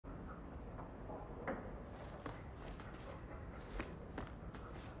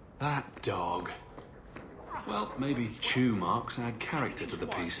That dog. Well, maybe chew marks add character to the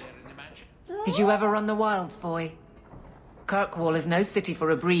piece. Did you ever run the wilds, boy? Kirkwall is no city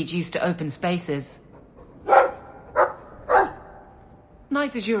for a breed used to open spaces.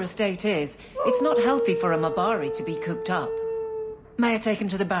 Nice as your estate is, it's not healthy for a Mabari to be cooped up. May I take him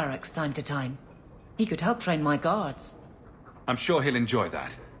to the barracks time to time? He could help train my guards. I'm sure he'll enjoy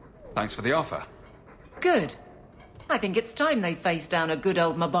that. Thanks for the offer. Good. I think it's time they face down a good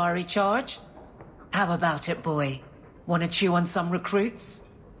old Mabari charge. How about it, boy? Want to chew on some recruits?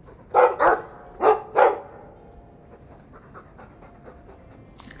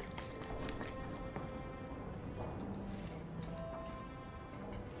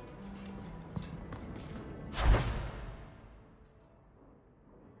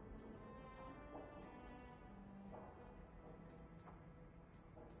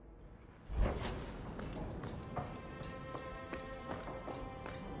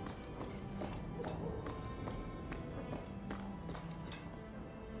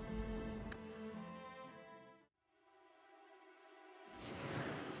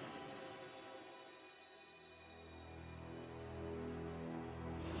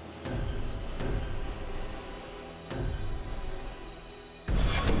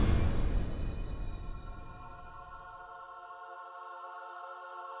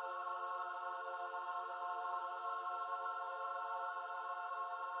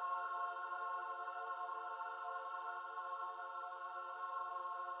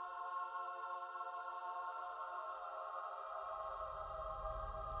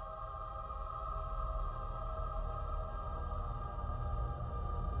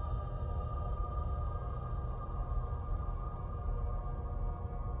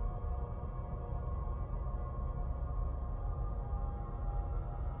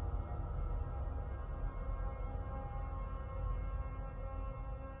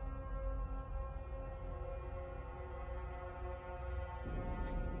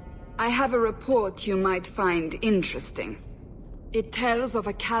 I have a report you might find interesting. It tells of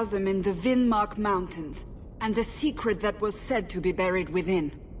a chasm in the Vinmark Mountains, and a secret that was said to be buried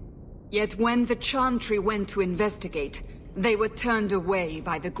within. Yet when the Chantry went to investigate, they were turned away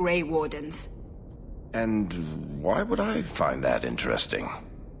by the Grey Wardens. And why would I find that interesting?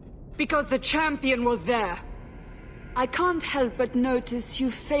 Because the champion was there. I can't help but notice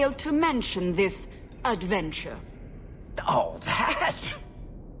you failed to mention this adventure. Oh, that?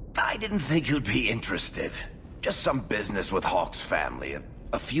 I didn't think you'd be interested. Just some business with Hawke's family.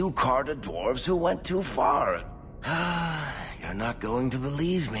 A few Carter dwarves who went too far. You're not going to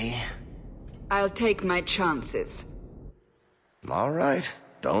believe me. I'll take my chances. All right.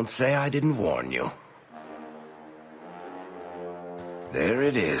 Don't say I didn't warn you. There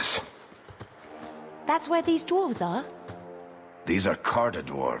it is. That's where these dwarves are? These are Carter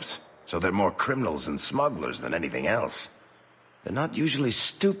dwarves, so they're more criminals and smugglers than anything else. They're not usually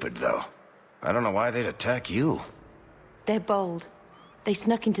stupid, though. I don't know why they'd attack you. They're bold. They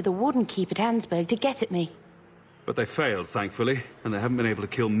snuck into the Warden Keep at Ansburg to get at me. But they failed, thankfully, and they haven't been able to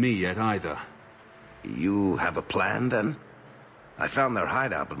kill me yet either. You have a plan, then? I found their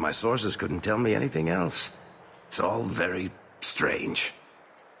hideout, but my sources couldn't tell me anything else. It's all very strange.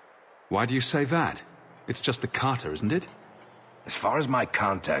 Why do you say that? It's just the Carter, isn't it? As far as my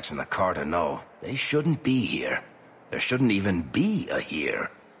contacts in the Carter know, they shouldn't be here. There shouldn't even be a here.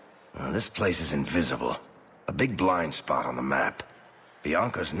 This place is invisible. A big blind spot on the map.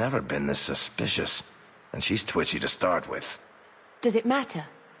 Bianca's never been this suspicious, and she's twitchy to start with. Does it matter?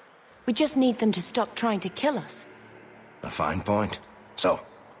 We just need them to stop trying to kill us. A fine point. So,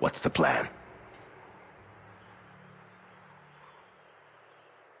 what's the plan?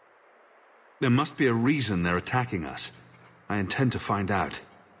 There must be a reason they're attacking us. I intend to find out.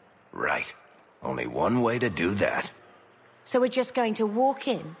 Right. Only one way to do that. So we're just going to walk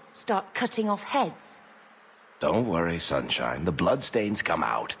in, start cutting off heads? Don't worry, Sunshine. The bloodstains come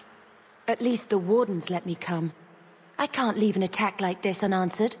out. At least the Wardens let me come. I can't leave an attack like this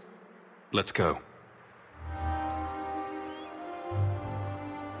unanswered. Let's go.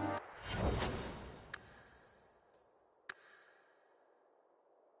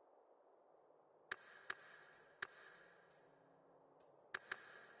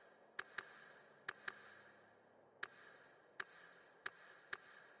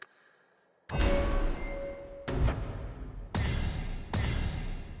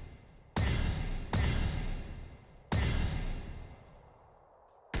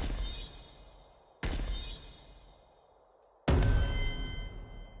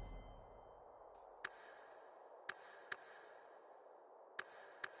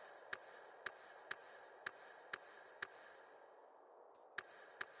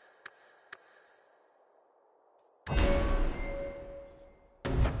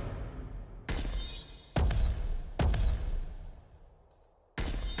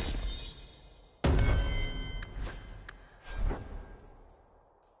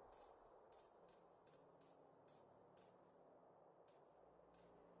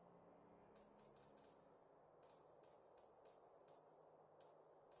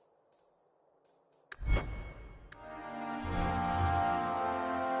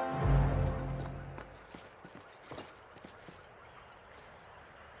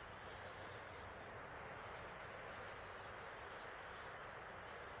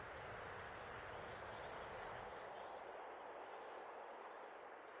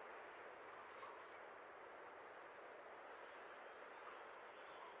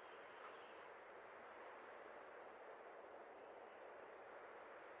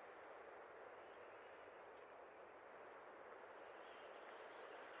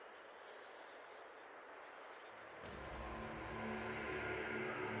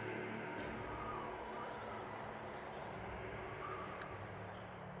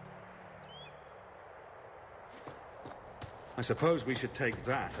 I suppose we should take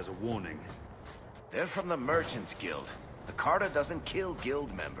that as a warning. They're from the Merchants Guild. The Carta doesn't kill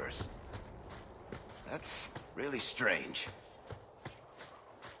guild members. That's really strange.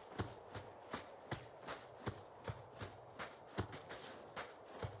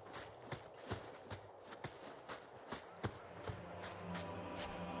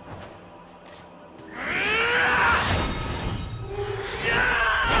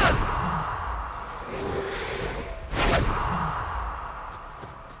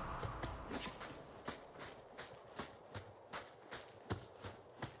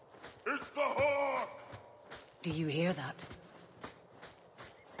 Do you hear that?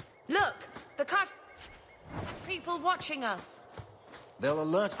 Look! The cut! People watching us. They'll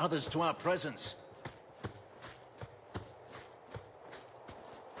alert others to our presence.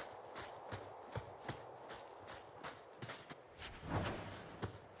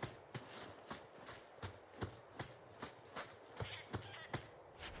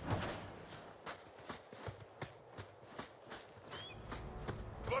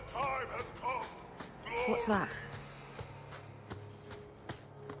 The time has come. What's that?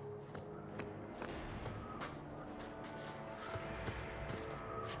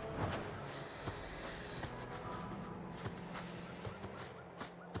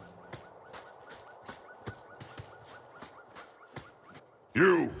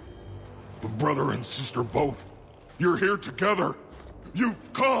 You, the brother and sister both, you're here together.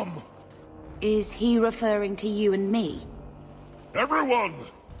 You've come. Is he referring to you and me? Everyone,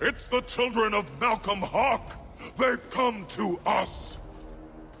 it's the children of Malcolm Hawke. They've come to us.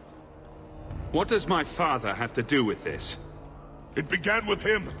 What does my father have to do with this? It began with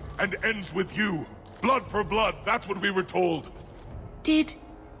him and ends with you. Blood for blood, that's what we were told. Did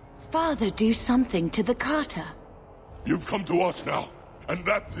Father do something to the Carter? You've come to us now, and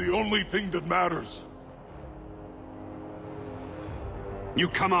that's the only thing that matters. You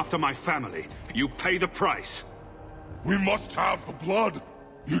come after my family. You pay the price. We must have the blood.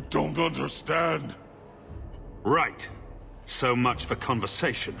 You don't understand. Right. So much for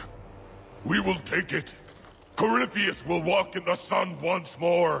conversation. We will take it. Corypheus will walk in the sun once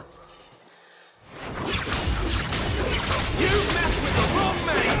more. You mess with the wrong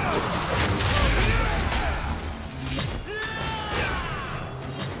man!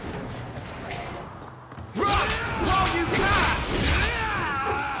 Run! While you can!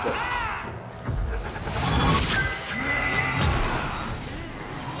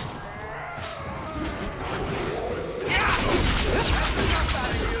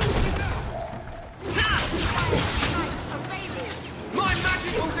 My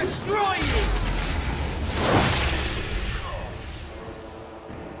magic will destroy you!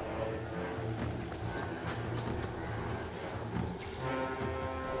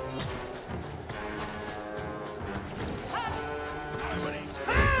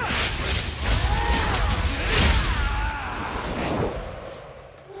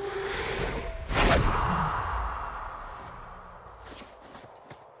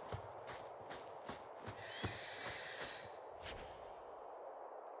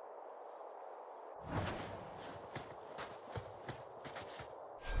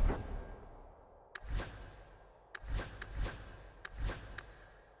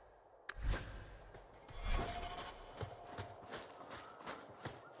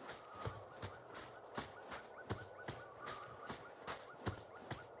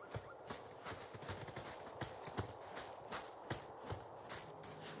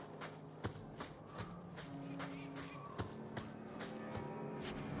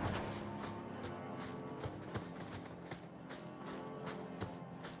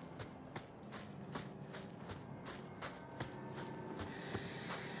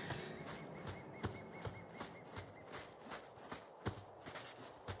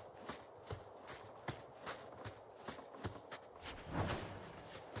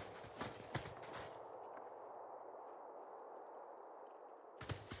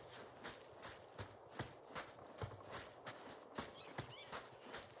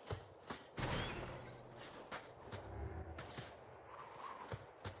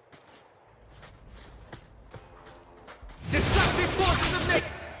 Destructive forces of nature!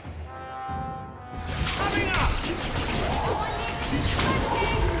 Coming up!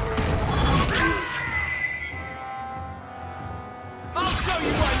 I'll show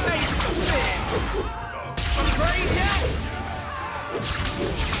you what made you fear! Afraid yet?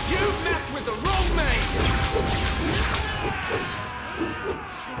 You messed with the wrong mage!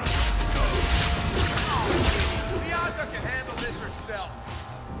 The Arthur can handle this herself.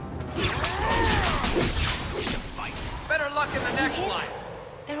 Better luck in the next life.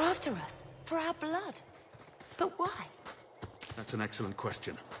 They're after us. For our blood. But why? That's an excellent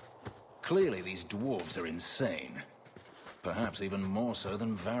question. Clearly these dwarves are insane. Perhaps even more so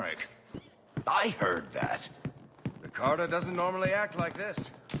than Varric. I heard that. The Carta doesn't normally act like this.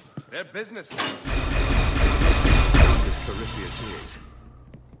 They're business. This Corypheus is.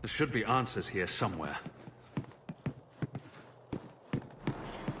 There should be answers here somewhere.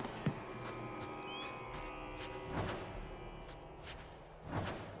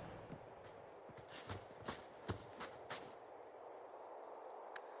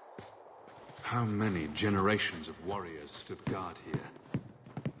 How many generations of warriors stood guard here?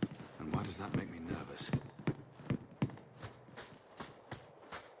 And why does that make me nervous?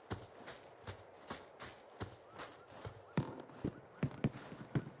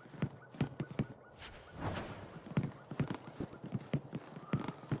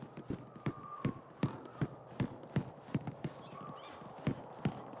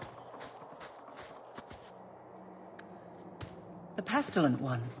 The pestilent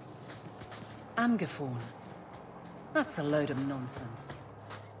one. Amgaforn. That's a load of nonsense.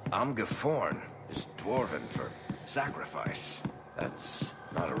 Amgaforn is dwarven for sacrifice. That's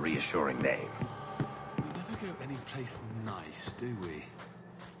not a reassuring name. We never go anyplace nice, do we?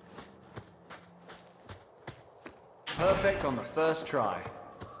 Perfect on the first try.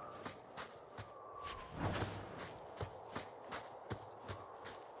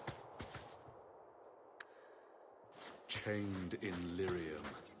 Chained in lyrium.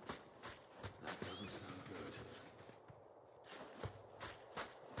 That doesn't sound good.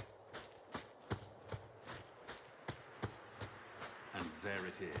 And there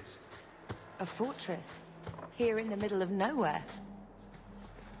it is. A fortress. Here in the middle of nowhere.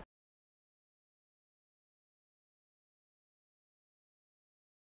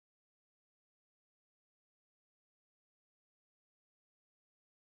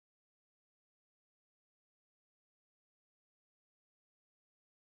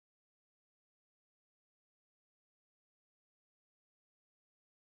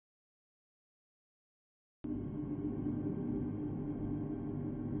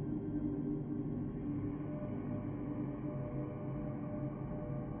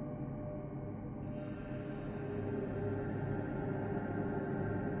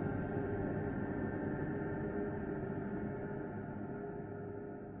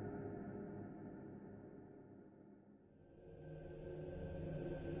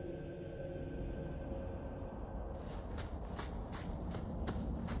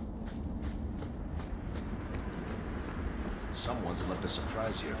 Someone's left a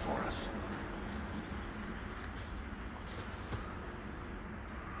surprise here for us.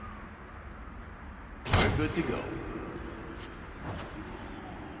 We're good to go.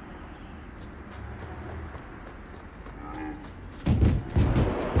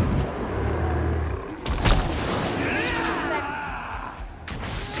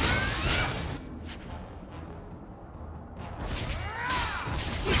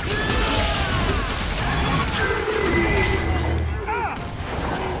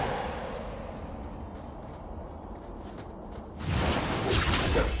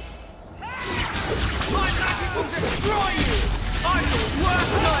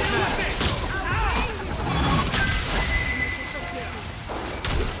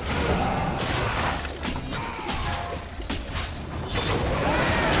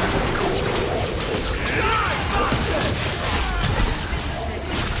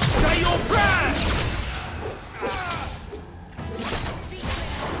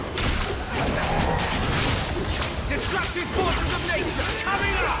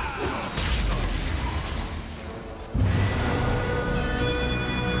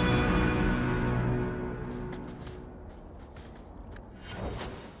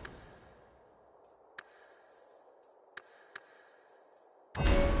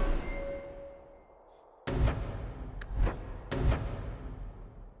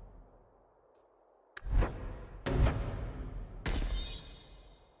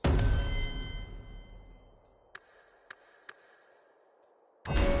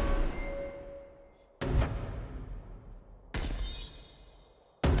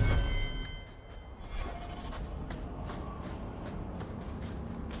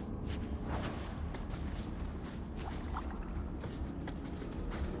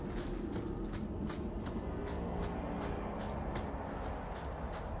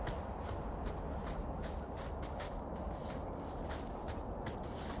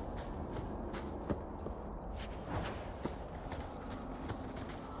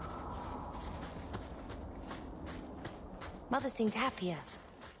 Mother seemed happier.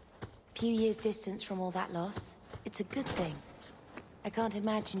 Few years distance from all that loss. It's a good thing. I can't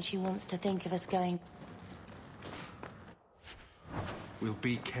imagine she wants to think of us going... We'll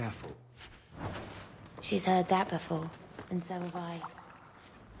be careful. She's heard that before, and so have I.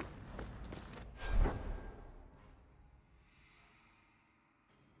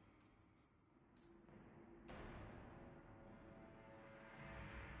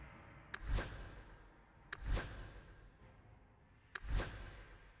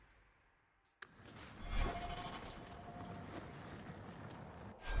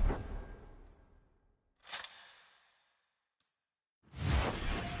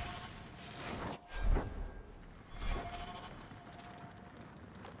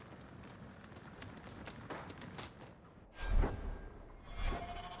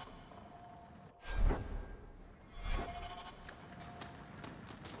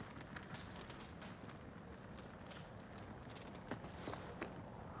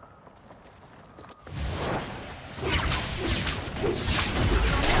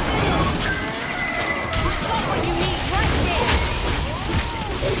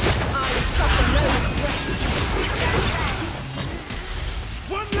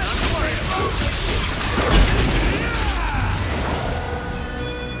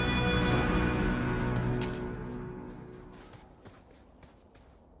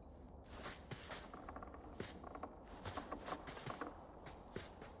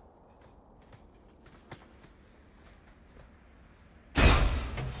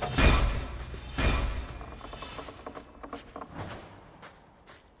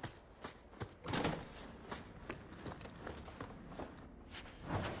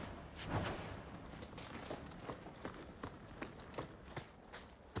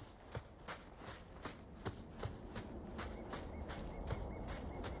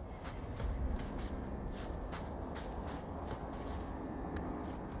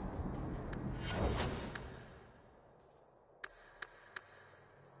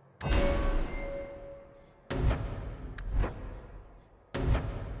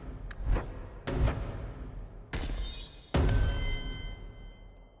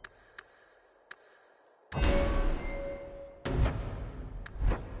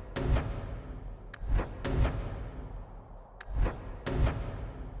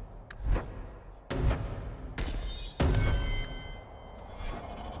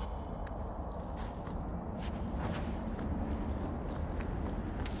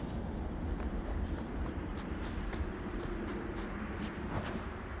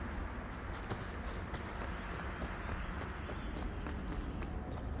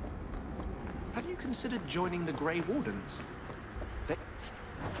 Have you considered joining the Grey Wardens? They'd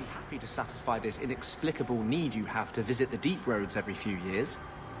be happy to satisfy this inexplicable need you have to visit the Deep Roads every few years.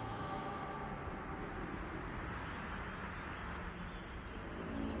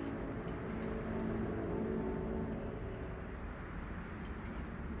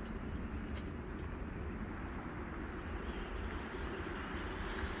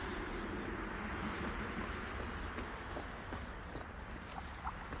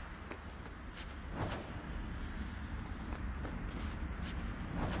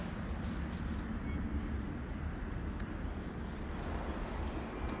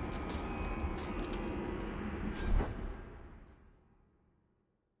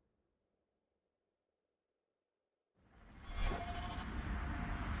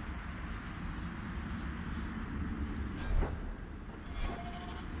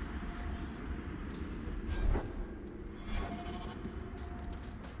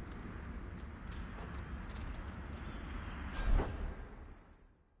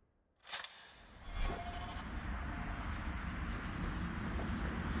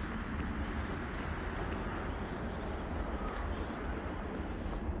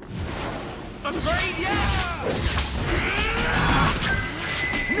 Afraid, yeah!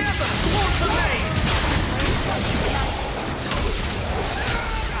 Never walk away!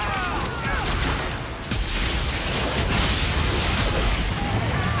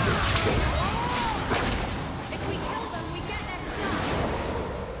 If we kill them, we get their stuff.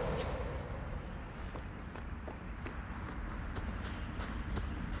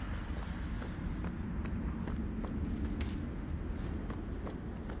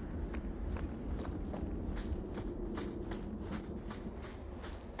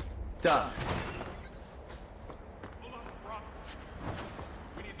 Done.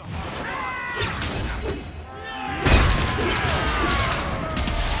 We need the hot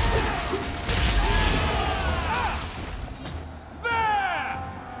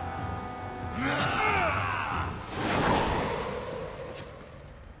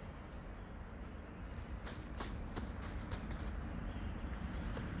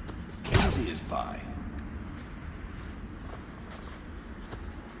Easy as pie.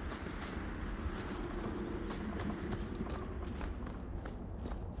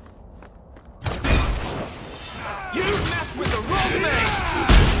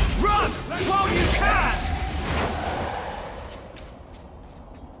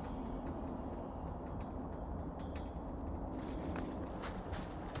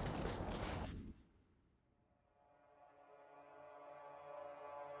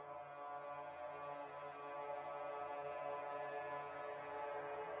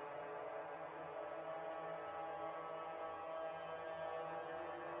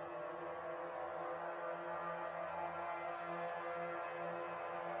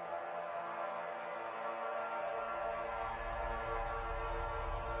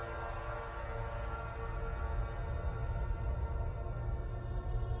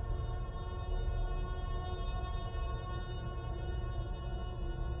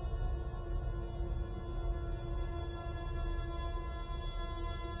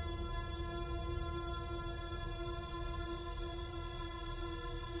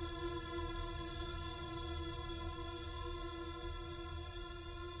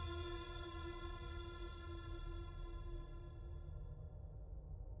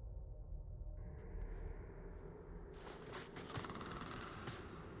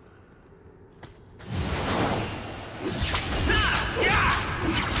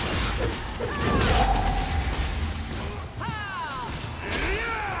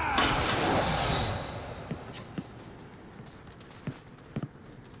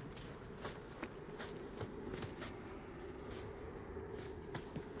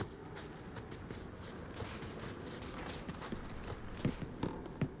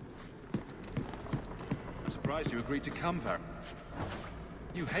 surprised you agreed to come, Varric.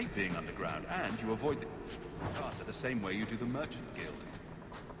 You hate being underground, and you avoid the Carter the same way you do the Merchant Guild.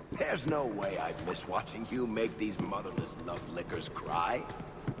 There's no way I'd miss watching you make these motherless love lickers cry.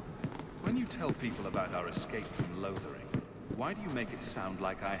 When you tell people about our escape from Lothering, why do you make it sound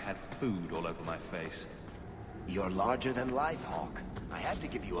like I had food all over my face? You're larger than life, Hawke. I had to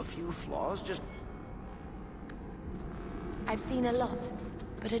give you a few flaws, just... I've seen a lot,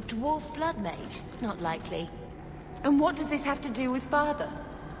 but a dwarf blood mage? Not likely. And what does this have to do with Father?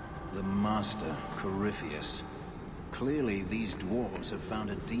 The Master, Corypheus. Clearly, these dwarves have found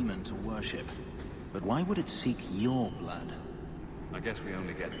a demon to worship. But why would it seek your blood? I guess we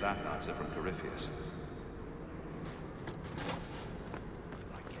only get that answer from Corypheus. If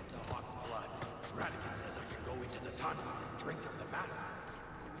I get the Hawke's blood, Radigan says I can go into the tunnels and drink of the Master.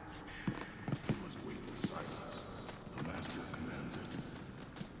 You must wait in silence. The Master commands it.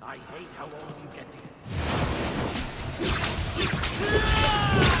 I hate how old you get to...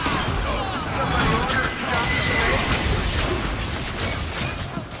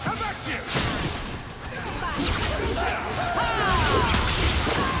 Come back here!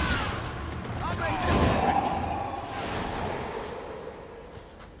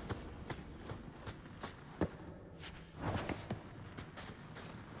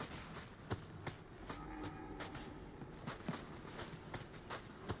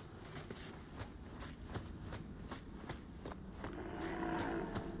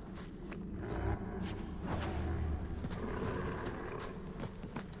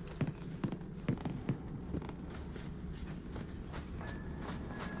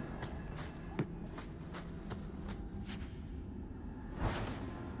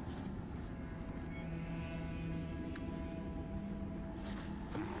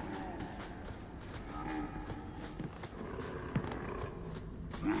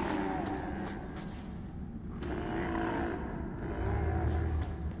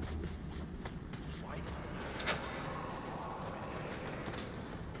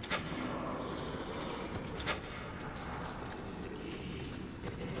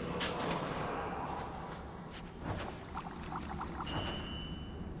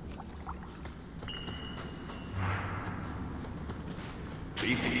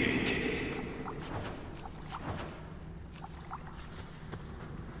 Piece of cake.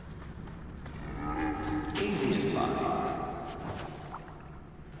 Easy as pie.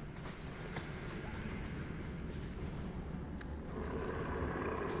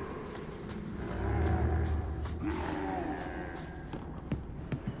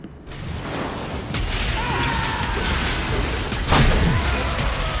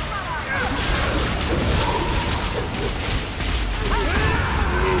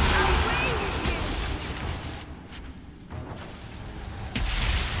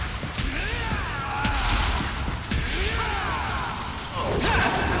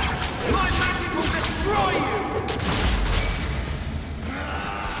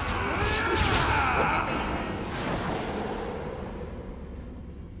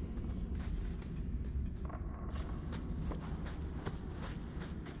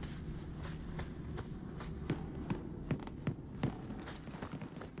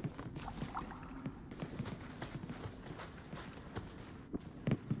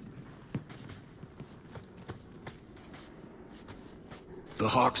 The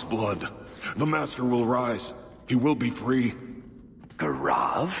Hawke's blood. The Master will rise. He will be free.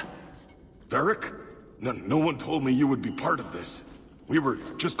 Garav? Varric? No one told me you would be part of this. We were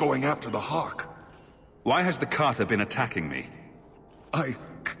just going after the Hawke. Why has the Carter been attacking me? I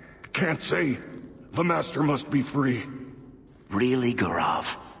can't say. The Master must be free. Really, Garav?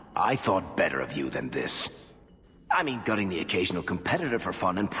 I thought better of you than this. I mean, gutting the occasional competitor for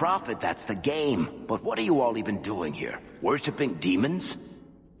fun and profit, that's the game. But what are you all even doing here? Worshipping demons?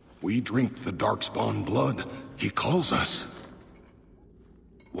 We drink the Darkspawn blood. He calls us.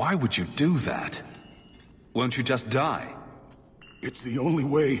 Why would you do that? Won't you just die? It's the only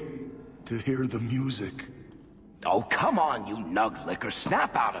way to hear the music. Oh, come on, you nug licker.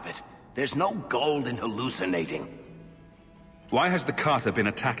 Snap out of it. There's no gold in hallucinating. Why has the Carter been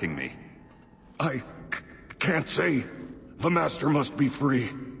attacking me? I can't say. The Master must be free.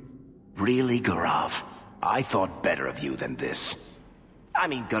 Really, Garav? I thought better of you than this. I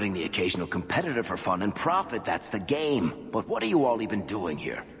mean, gutting the occasional competitor for fun and profit, that's the game. But what are you all even doing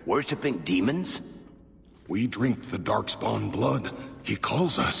here? Worshipping demons? We drink the Darkspawn blood. He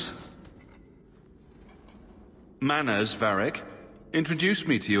calls us. Manners, Varric. Introduce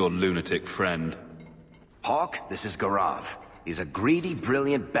me to your lunatic friend. Hawke, this is Garav. He's a greedy,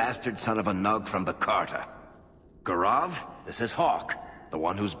 brilliant bastard son of a nug from the Carter. Garav, this is Hawke. The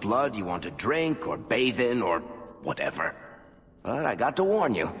one whose blood you want to drink or bathe in or whatever. But I got to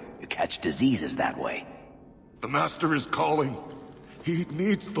warn you, you catch diseases that way. The Master is calling. He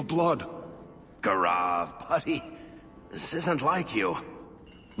needs the blood. Garav, buddy. This isn't like you.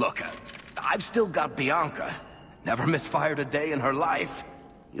 Look, I've still got Bianca. Never misfired a day in her life.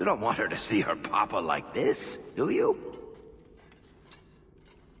 You don't want her to see her papa like this, do you?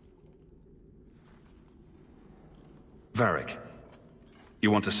 Varric,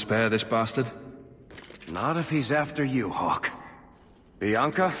 you want to spare this bastard? Not if he's after you, Hawke.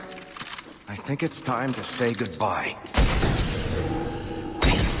 Bianca, I think it's time to say goodbye.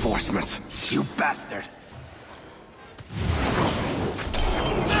 Reinforcements, you bastard!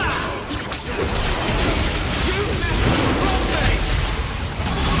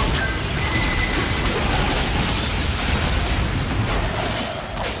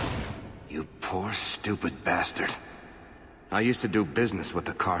 You poor, stupid bastard. I used to do business with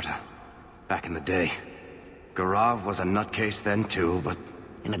the Carta, back in the day. Garav was a nutcase then too, but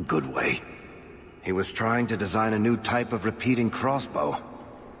in a good way. He was trying to design a new type of repeating crossbow.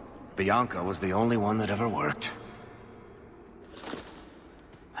 Bianca was the only one that ever worked.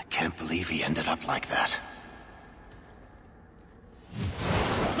 I can't believe he ended up like that.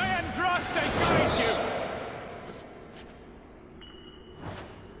 May Andraste guide you!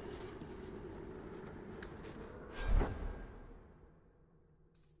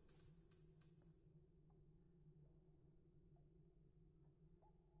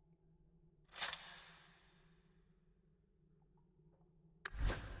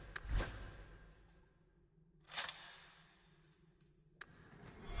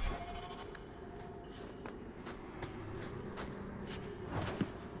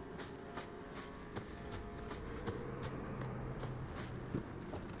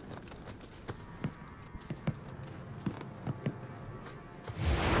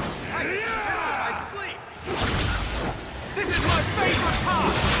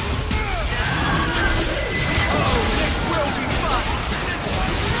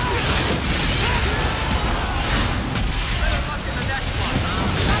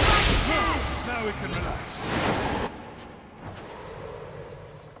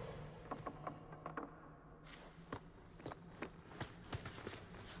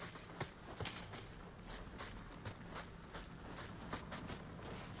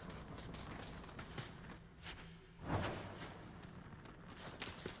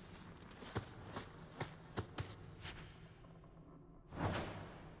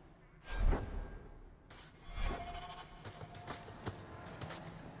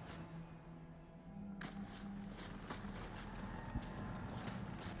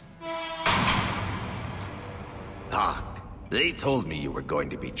 They told me you were going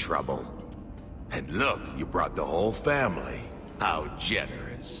to be trouble. And look, you brought the whole family. How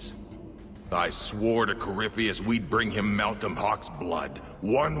generous. I swore to Corypheus we'd bring him Malcolm Hawke's blood,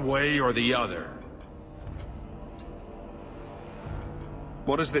 one way or the other.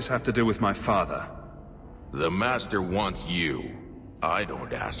 What does this have to do with my father? The Master wants you. I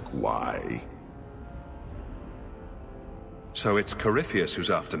don't ask why. So it's Corypheus who's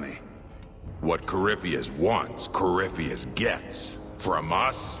after me? What Corypheus wants, Corypheus gets. From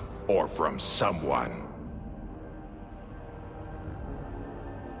us, or from someone.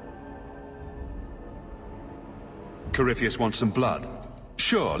 Corypheus wants some blood?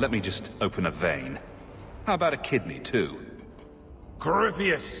 Sure, let me just open a vein. How about a kidney, too?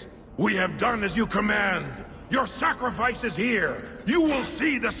 Corypheus, we have done as you command. Your sacrifice is here. You will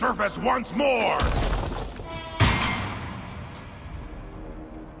see the surface once more.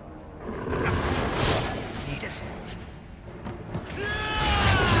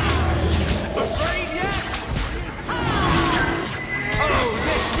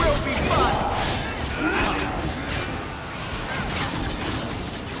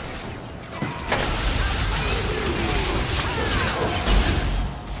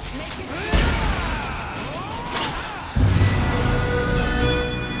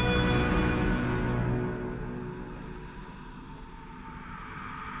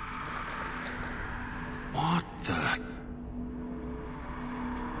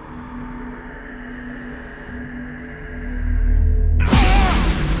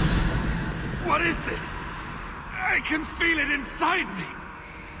 What is this? I can feel it inside me!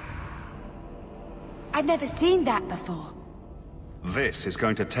 I've never seen that before. This is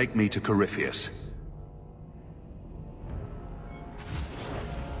going to take me to Corypheus.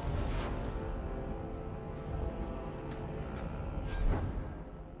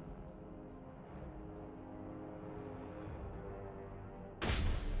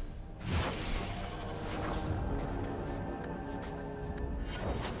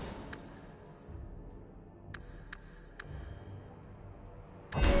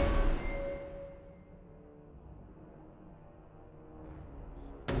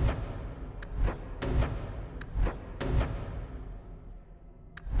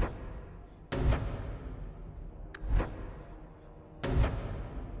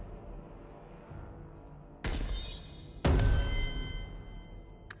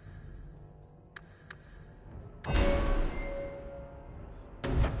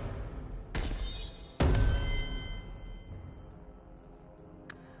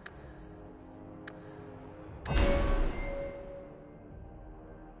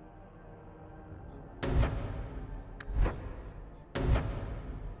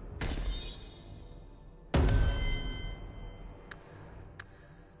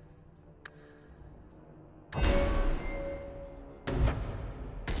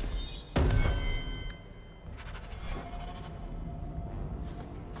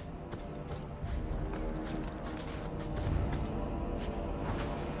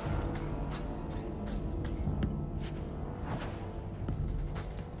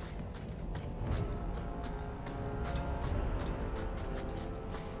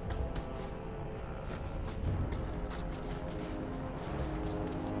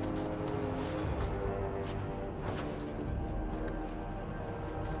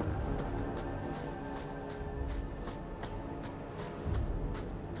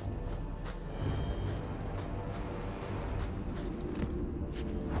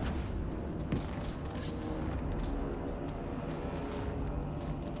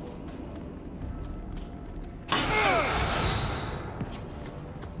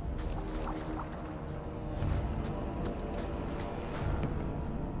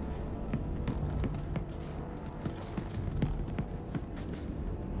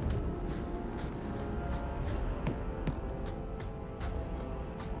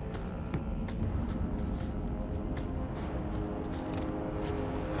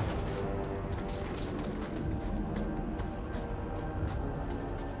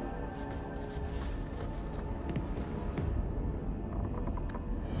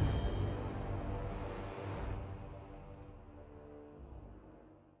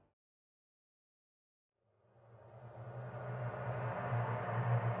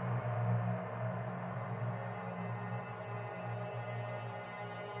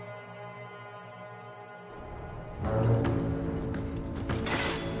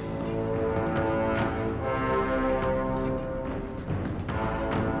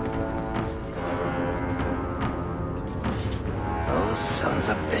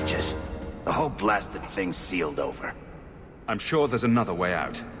 of bitches. The whole blasted thing's sealed over. I'm sure there's another way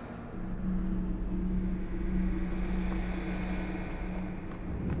out.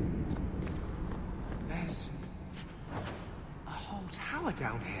 There's a whole tower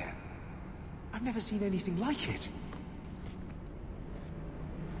down here. I've never seen anything like it.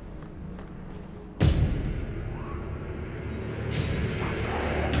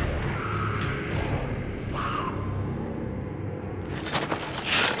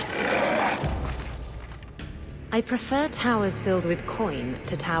 I prefer towers filled with coin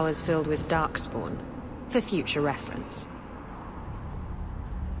to towers filled with darkspawn, for future reference.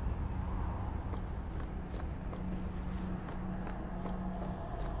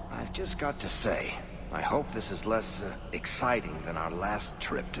 I've just got to say, I hope this is less exciting than our last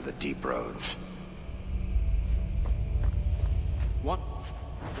trip to the deep roads. What?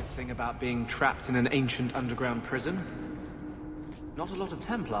 Good thing about being trapped in an ancient underground prison? Not a lot of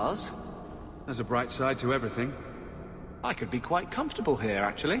Templars. There's a bright side to everything. I could be quite comfortable here,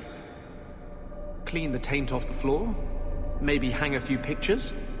 actually. Clean the taint off the floor. Maybe hang a few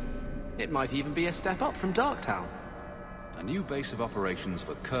pictures. It might even be a step up from Darktown. A new base of operations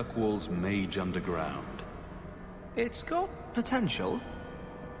for Kirkwall's Mage Underground. It's got potential.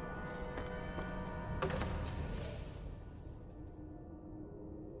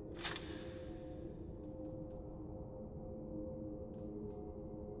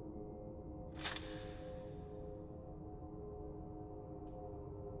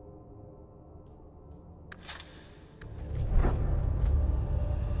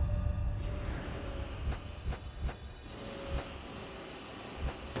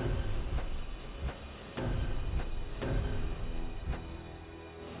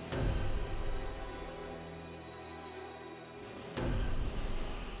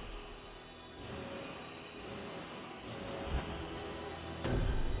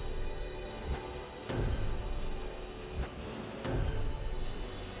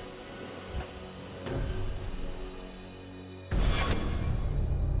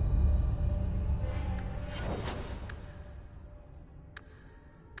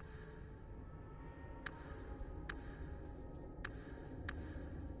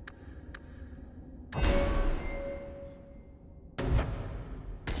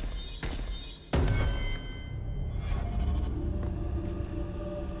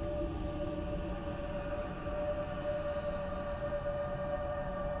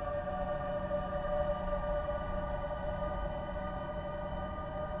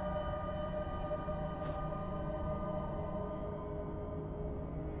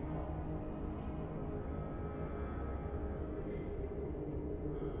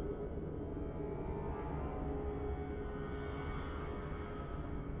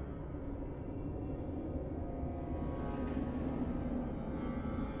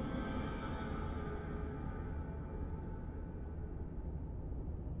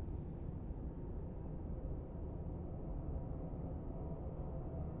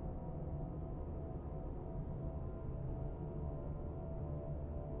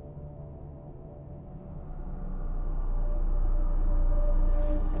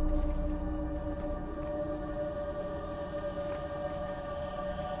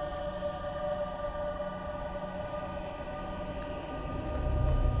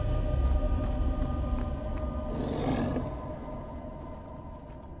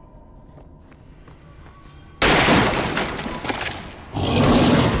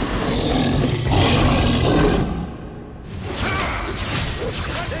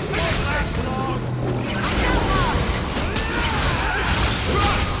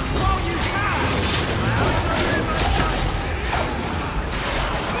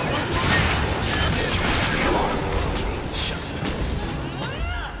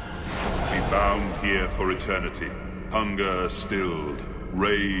 For eternity, hunger stilled,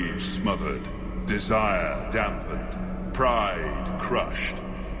 rage smothered, desire dampened, pride crushed.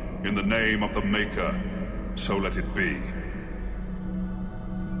 In the name of the Maker, so let it be.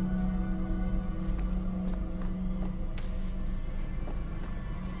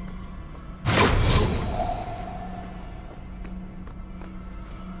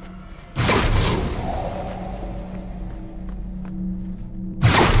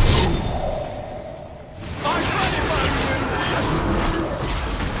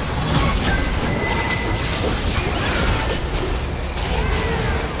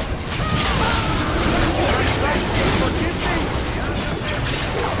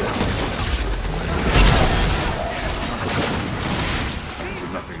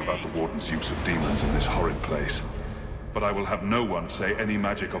 But I will have no one say any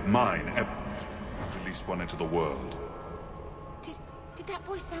magic of mine ever released one into the world. Did Did that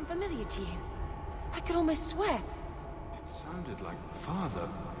voice sound familiar to you? I could almost swear. It sounded like Father,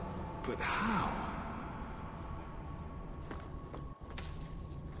 but how?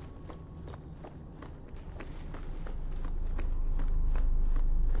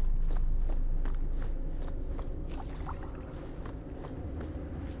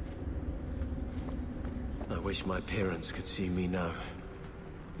 I wish my parents could see me now.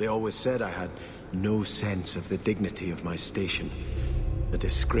 They always said I had no sense of the dignity of my station. A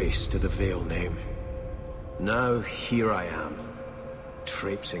disgrace to the Vale name. Now, here I am,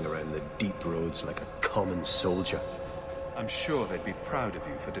 traipsing around the deep roads like a common soldier. I'm sure they'd be proud of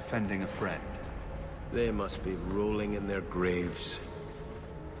you for defending a friend. They must be rolling in their graves.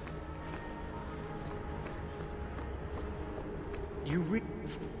 You really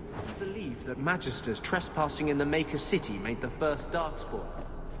believe that Magisters trespassing in the Maker City made the first Darkspawn?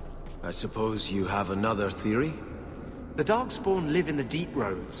 I suppose you have another theory? The Darkspawn live in the deep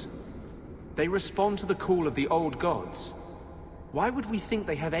roads. They respond to the call of the old gods. Why would we think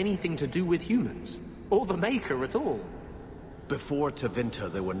they have anything to do with humans? Or the Maker at all? Before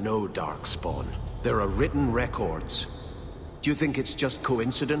Tevinter, there were no Darkspawn. There are written records. Do you think it's just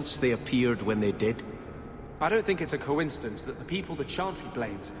coincidence they appeared when they did? I don't think it's a coincidence that the people the Chantry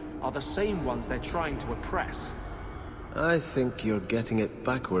blames are the same ones they're trying to oppress. I think you're getting it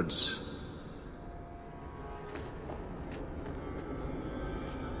backwards.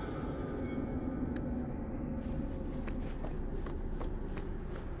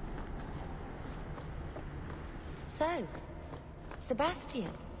 So,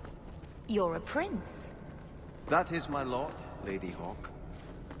 Sebastian, you're a prince. That is my lot, Lady Hawke.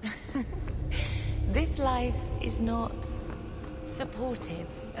 This life is not supportive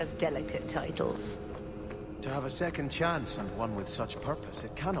of delicate titles. To have a second chance and one with such purpose,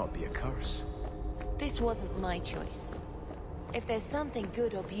 it cannot be a curse. This wasn't my choice. If there's something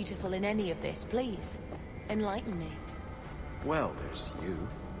good or beautiful in any of this, please, enlighten me. Well, there's you.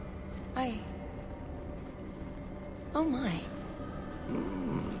 Oh my.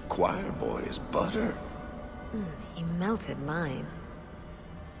 Choir boy is butter. He melted mine.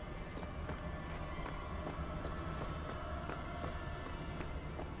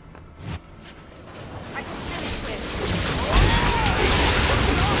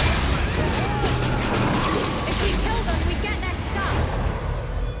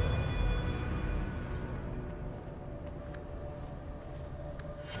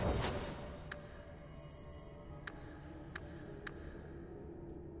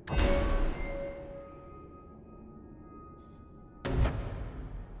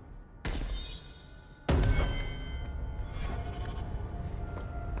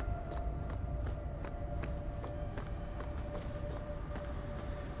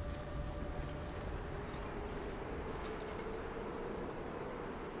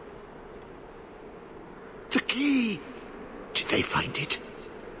 The key! Did they find it?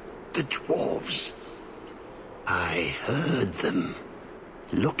 The dwarves. I heard them.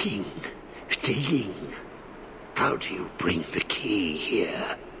 Looking, digging. How do you bring the key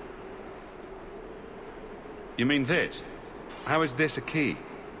here? You mean this? How is this a key?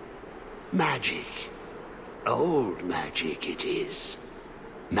 Magic. Old magic it is.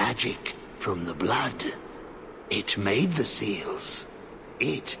 Magic from the blood. It made the seals.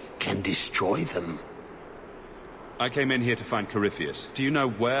 It can destroy them. I came in here to find Corypheus. Do you know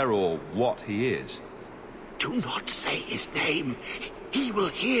where or what he is? Do not say his name. He will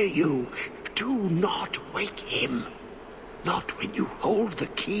hear you. Do not wake him. Not when you hold the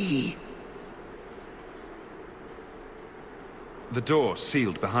key. The door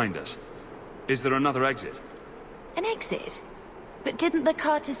sealed behind us. Is there another exit? An exit? But didn't the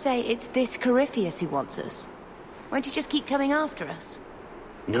Carter say it's this Corypheus who wants us? Won't he just keep coming after us?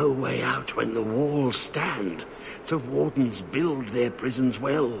 No way out when the walls stand. The wardens build their prisons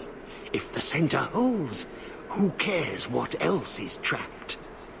well. If the center holds, who cares what else is trapped?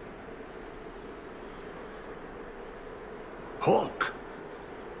 Hawke.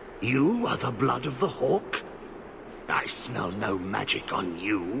 You are the blood of the Hawke? I smell no magic on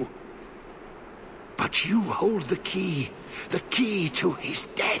you. But you hold the key to his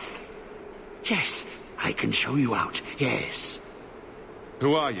death. Yes, I can show you out, yes.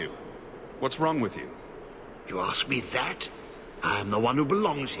 Who are you? What's wrong with you? You ask me that? I'm the one who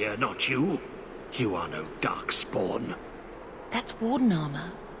belongs here, not you. You are no Darkspawn. That's Warden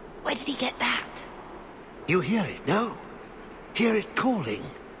armor. Where did he get that? You hear it, no? Hear it calling?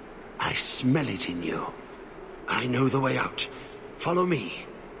 I smell it in you. I know the way out. Follow me.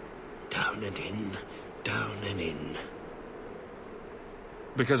 Down and in, down and in.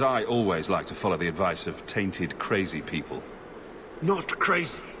 Because I always like to follow the advice of tainted, crazy people. not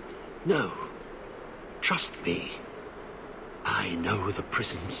crazy. No. Trust me. I know the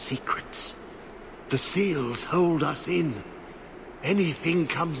prison's secrets. The seals hold us in. Anything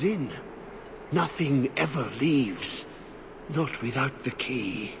comes in. Nothing ever leaves. Not without the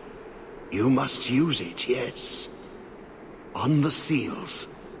key. You must use it, yes. On the seals.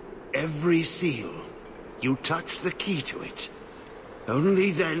 Every seal. You touch the key to it.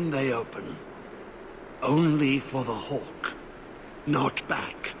 Only then they open. Only for the Hawke. Not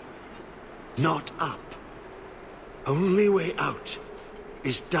back. Not up. Only way out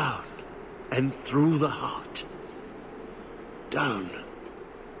is down and through the heart. Down.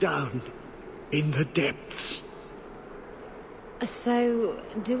 Down in the depths. So,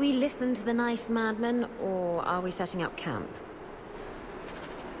 do we listen to the nice madman, or are we setting up camp?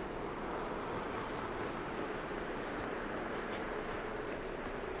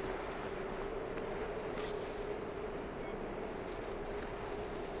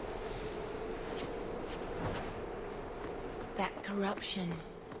 That corruption.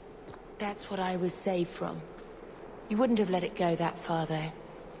 That's what I was saved from. You wouldn't have let it go that far, though.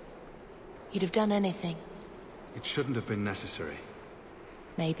 You'd have done anything. It shouldn't have been necessary.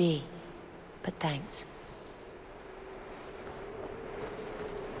 Maybe. But thanks.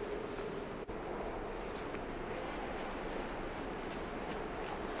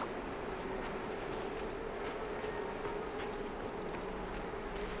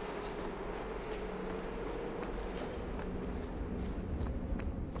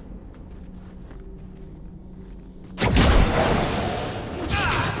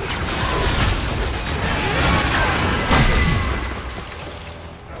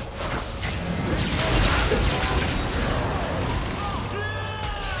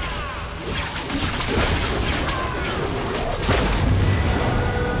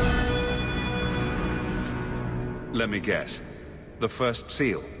 Let me guess. The first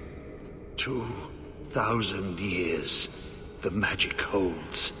seal? 2,000 years the magic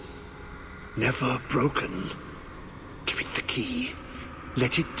holds. Never broken. Give it the key.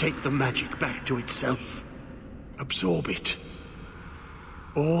 Let it take the magic back to itself. Absorb it.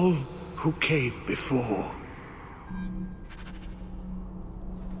 All who came before.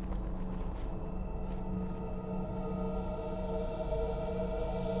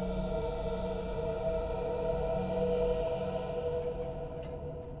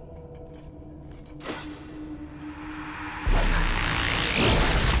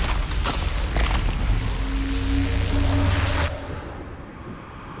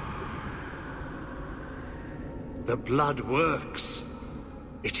 The blood works.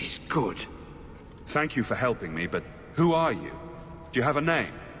 It is good. Thank you for helping me, but who are you? Do you have a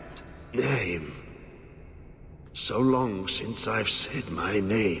name? Name? So long since I've said my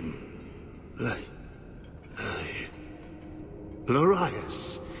name.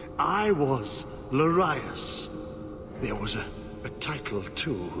 Larius. I was Larius. There was a title,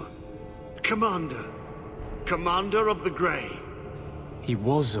 too. Commander. Commander of the Grey. He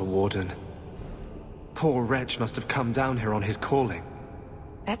was a warden. Poor wretch must have come down here on his calling.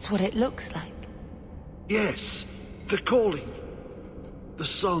 That's what it looks like. Yes, the calling. The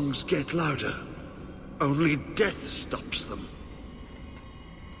songs get louder. Only death stops them.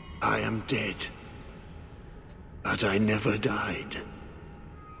 I am dead. But I never died.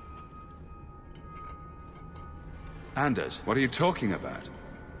 Anders, what are you talking about?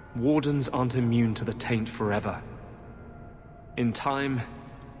 Wardens aren't immune to the taint forever. In time,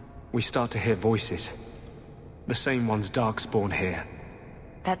 we start to hear voices. The same ones Darkspawn hear.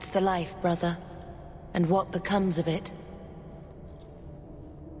 That's the life, brother. And what becomes of it?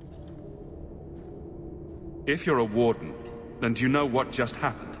 If you're a warden, then do you know what just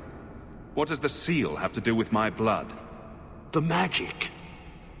happened? What does the seal have to do with my blood? The magic.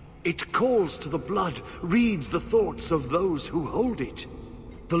 It calls to the blood, reads the thoughts of those who hold it.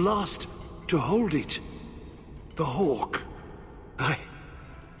 The last to hold it. The Hawke.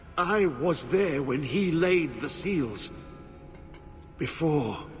 I was there when he laid the seals.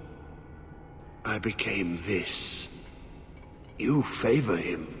 Before I became this. You favor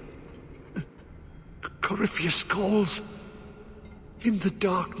him. Corypheus calls. In the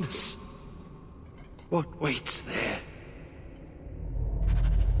darkness. What waits there?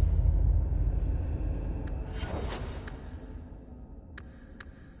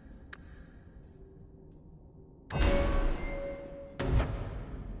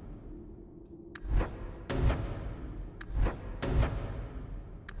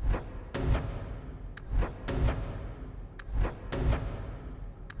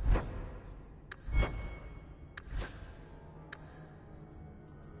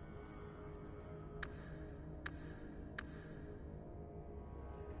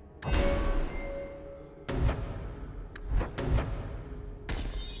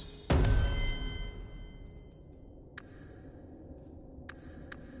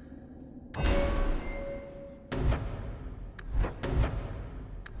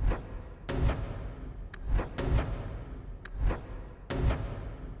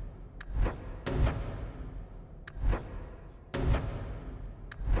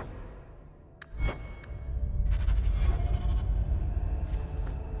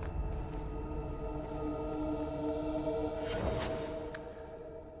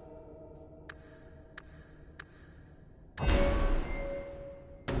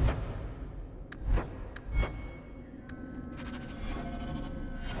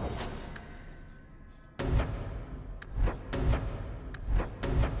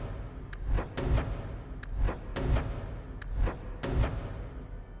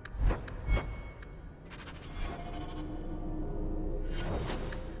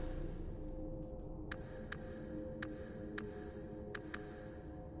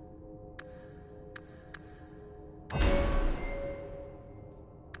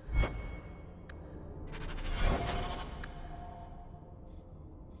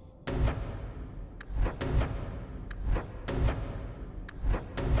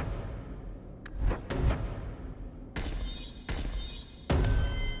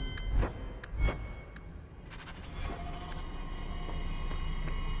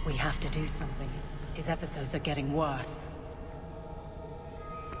 We have to do something. His episodes are getting worse.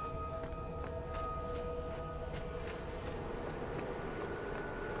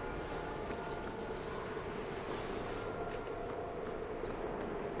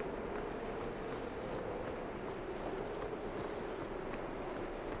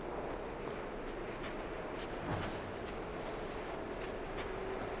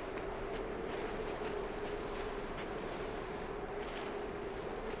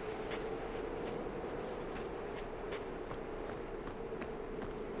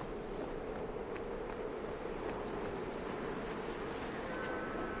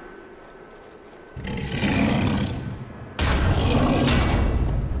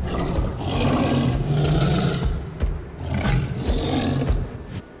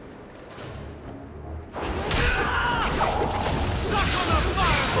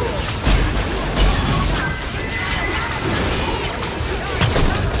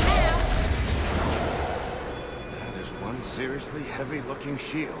 Seriously heavy-looking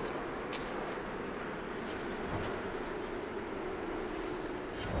shield.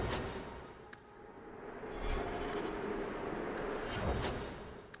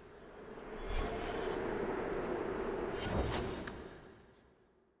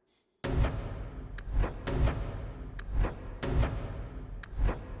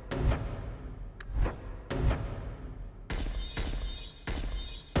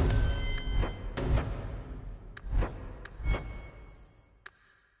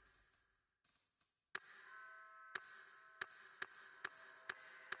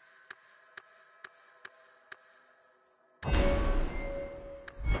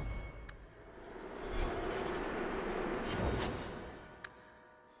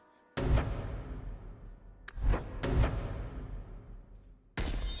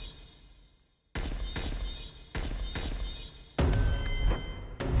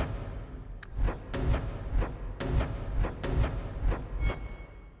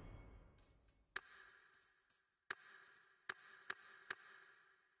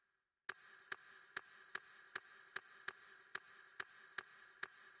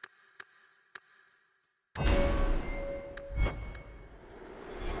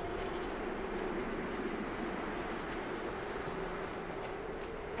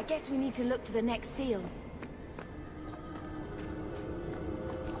 I guess we need to look for the next seal.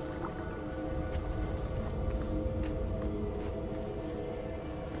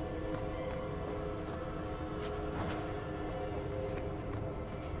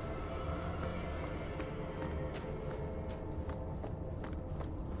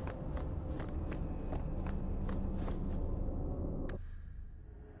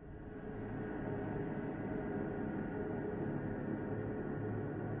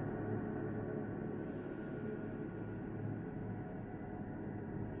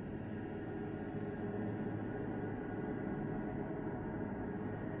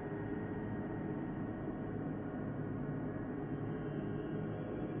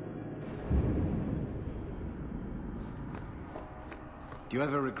 Do you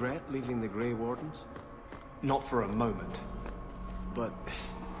ever regret leaving the Grey Wardens? Not for a moment. But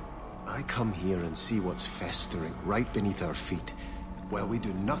I come here and see what's festering right beneath our feet, while we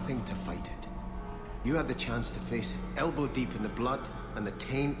do nothing to fight it. You had the chance to face it, elbow deep in the blood and the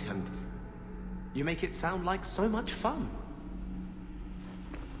taint and... You make it sound like so much fun.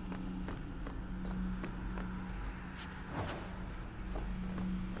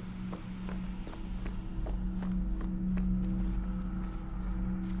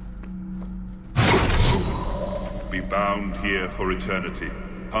 Be bound here for eternity.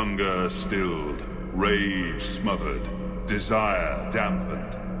 Hunger stilled, rage smothered, desire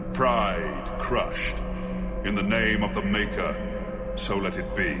dampened, pride crushed. In the name of the Maker, so let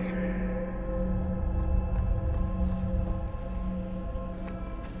it be.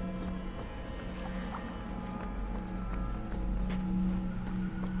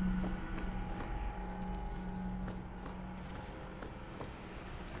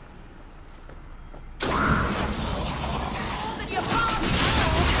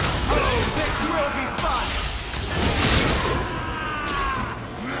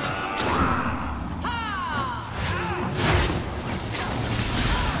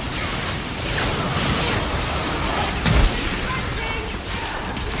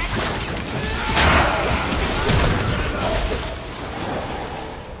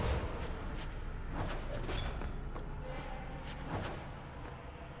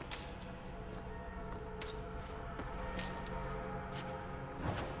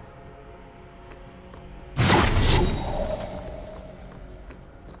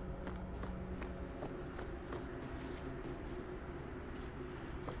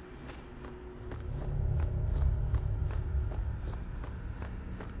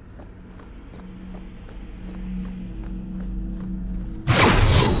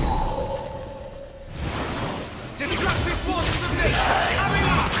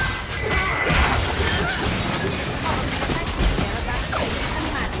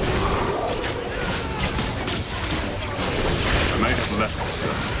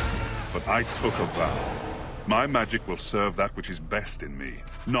 I took a vow. My magic will serve that which is best in me,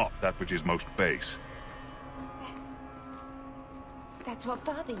 not that which is most base. That's what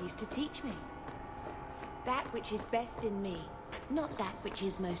Father used to teach me. That which is best in me, not that which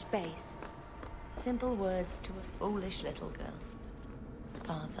is most base. Simple words to a foolish little girl.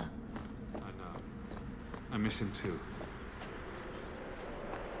 Father. I know. I miss him too.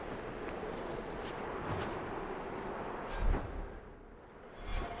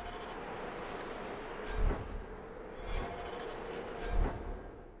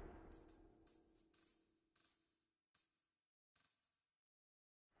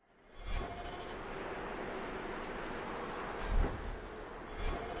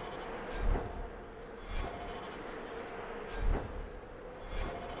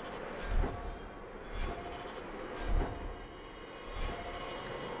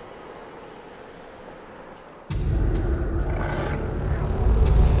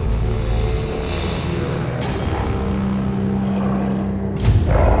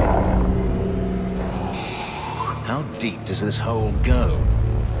 How deep does this hole go?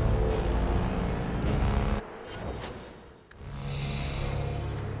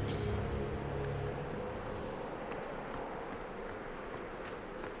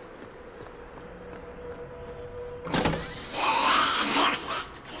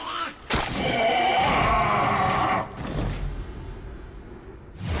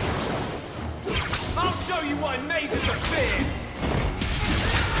 I'll show you why mages are feared!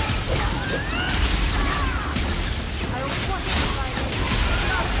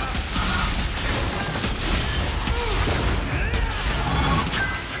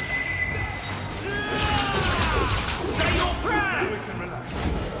 Say your prayers! We can relax.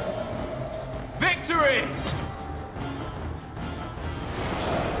 Victory!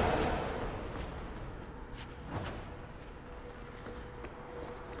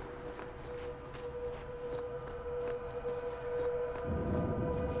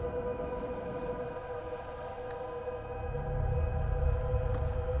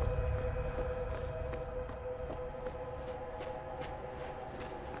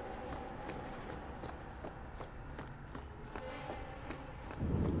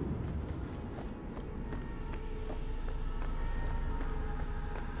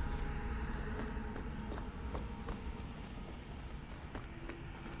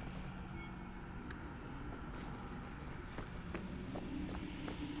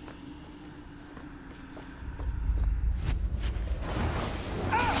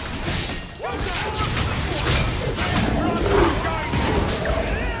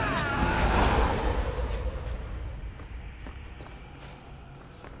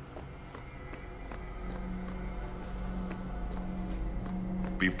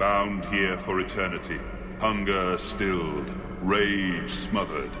 Be bound here for eternity. Hunger stilled, rage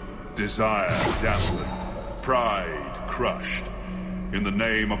smothered, desire dampened, pride crushed. In the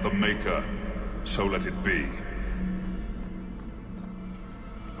name of the Maker, so let it be.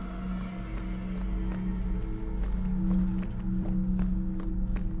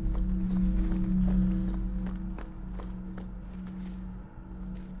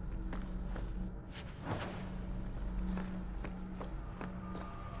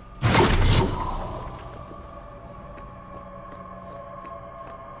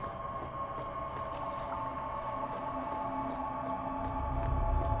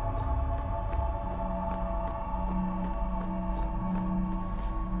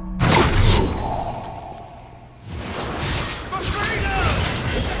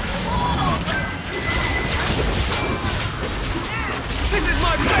 This is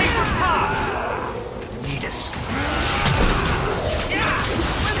my favorite part! Need us. Yeah!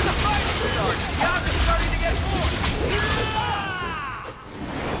 When's the fight start? The odds are starting to get more!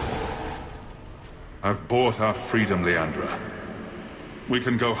 I've bought our freedom, Leandra. We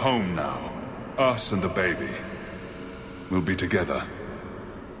can go home now. Us and the baby. We'll be together.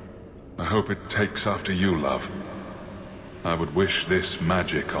 I hope it takes after you, love. I would wish this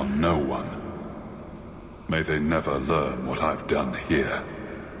magic on no one. May they never learn what I've done here.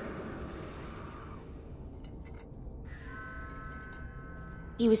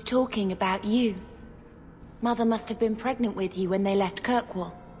 He was talking about you. Mother must have been pregnant with you when they left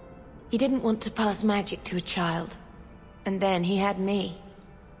Kirkwall. He didn't want to pass magic to a child. And then he had me.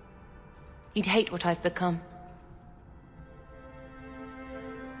 He'd hate what I've become.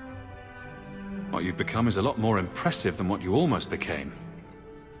 What you've become is a lot more impressive than what you almost became,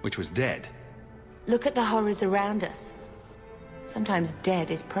 which was dead. Look at the horrors around us. Sometimes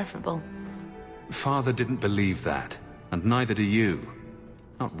dead is preferable. Father didn't believe that, and neither do you.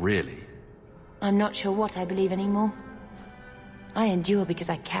 Not really. I'm not sure what I believe anymore. I endure because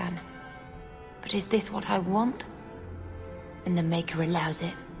I can. But is this what I want? And the Maker allows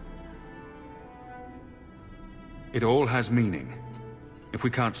it. It all has meaning. If we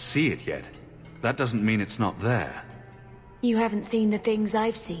can't see it yet, that doesn't mean it's not there. You haven't seen the things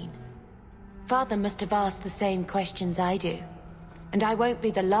I've seen. Father must have asked the same questions I do. And I won't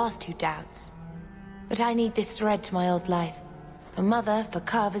be the last who doubts. But I need this thread to my old life. For Mother, for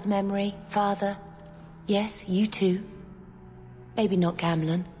Carver's memory, Father. Yes, you too. Maybe not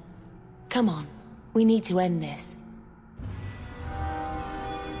Gamlen. Come on, we need to end this.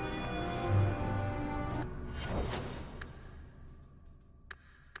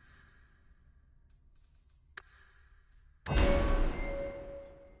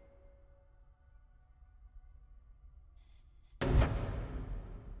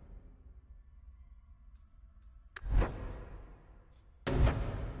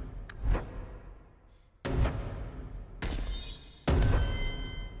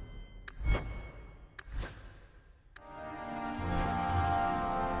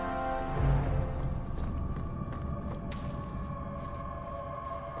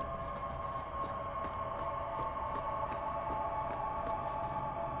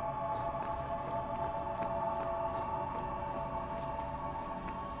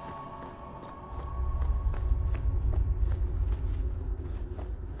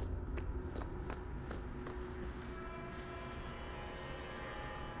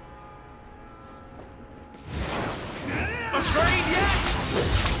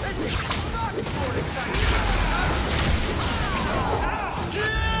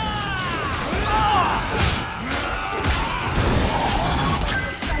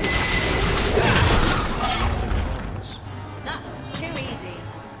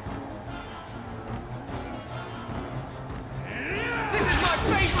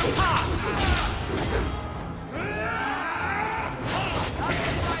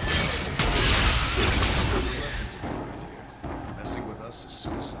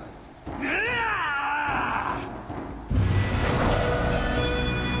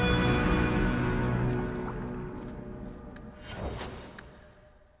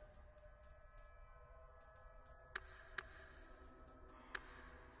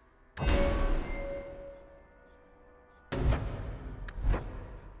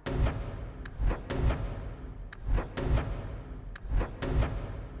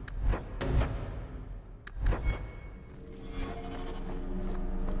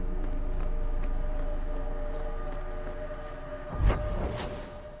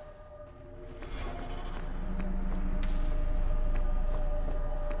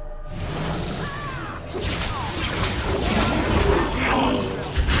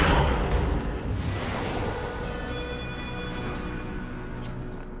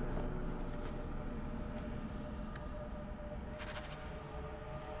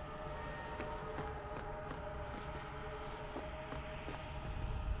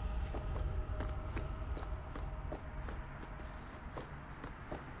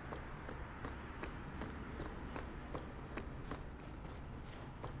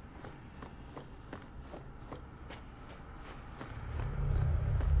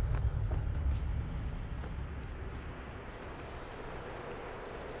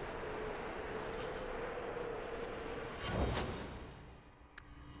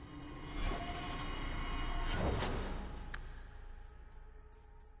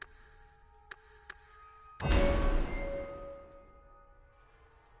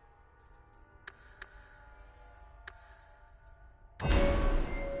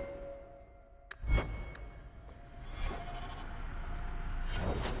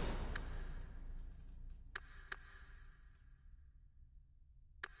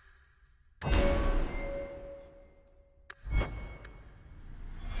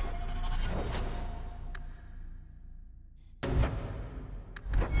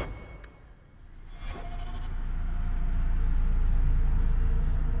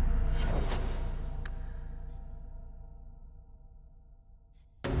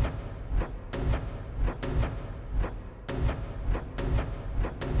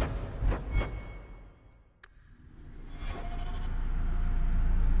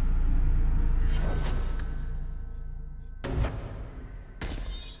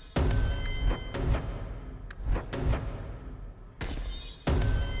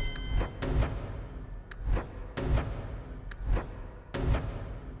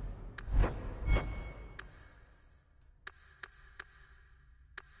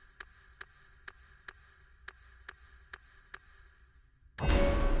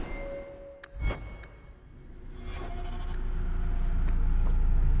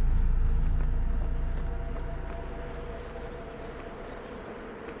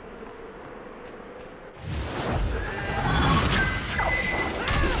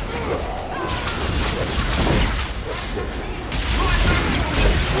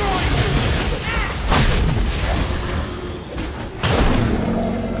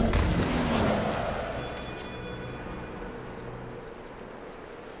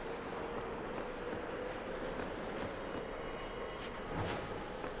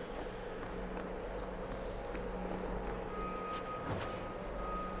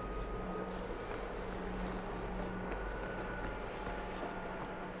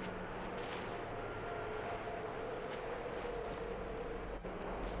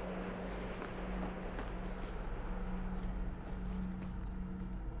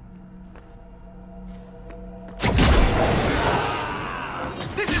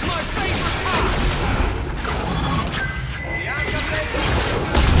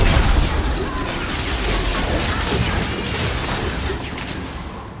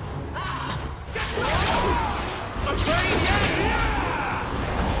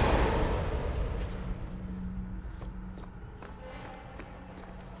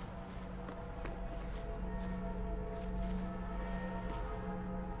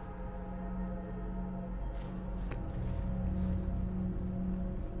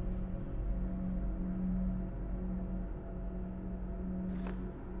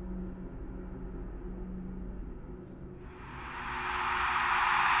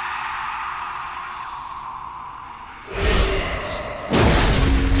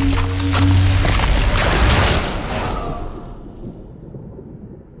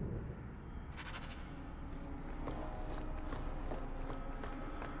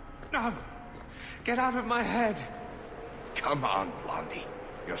 Get out of my head! Come on, Blondie.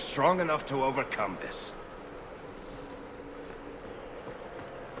 You're strong enough to overcome this.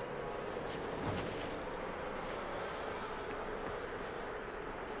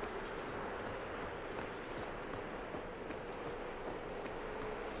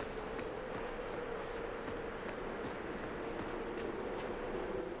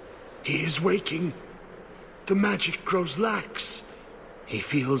 He is waking. The magic grows lax. He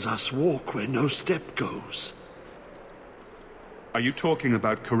feels us walk where no step goes. Are you talking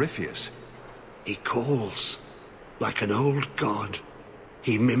about Corypheus? He calls, like an old god.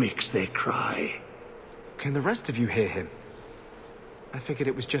 He mimics their cry. Can the rest of you hear him? I figured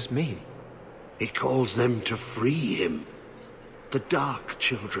it was just me. He calls them to free him. The dark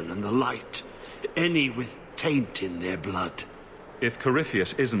children and the light. Any with taint in their blood. If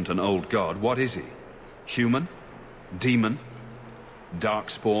Corypheus isn't an old god, what is he? Human? Demon?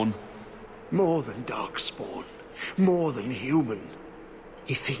 Darkspawn? More than Darkspawn. More than human.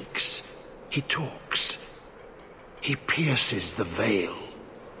 He thinks. He talks. He pierces the veil.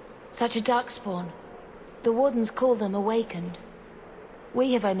 Such a Darkspawn. The Wardens call them Awakened.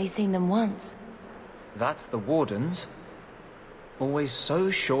 We have only seen them once. That's the Wardens. Always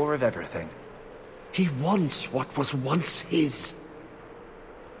so sure of everything. He wants what was once his.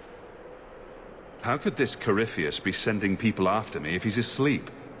 How could this Corypheus be sending people after me if he's asleep?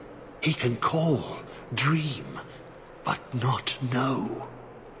 He can call, dream, but not know.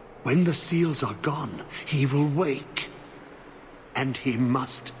 When the seals are gone, he will wake. And he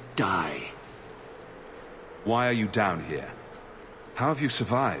must die. Why are you down here? How have you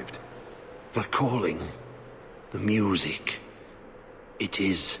survived? The calling. The music. It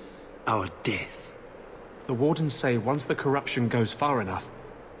is our death. The Wardens say once the corruption goes far enough,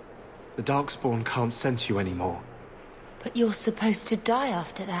 the Darkspawn can't sense you anymore. But you're supposed to die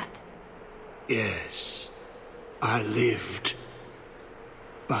after that. Yes, I lived.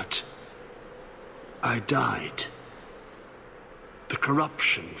 But I died. The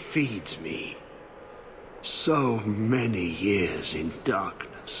corruption feeds me. So many years in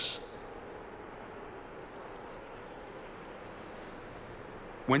darkness.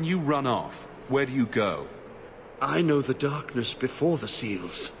 When you run off, where do you go? I know the darkness before the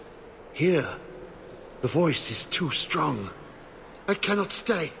seals. Here, the voice is too strong. I cannot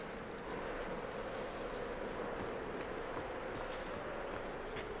stay.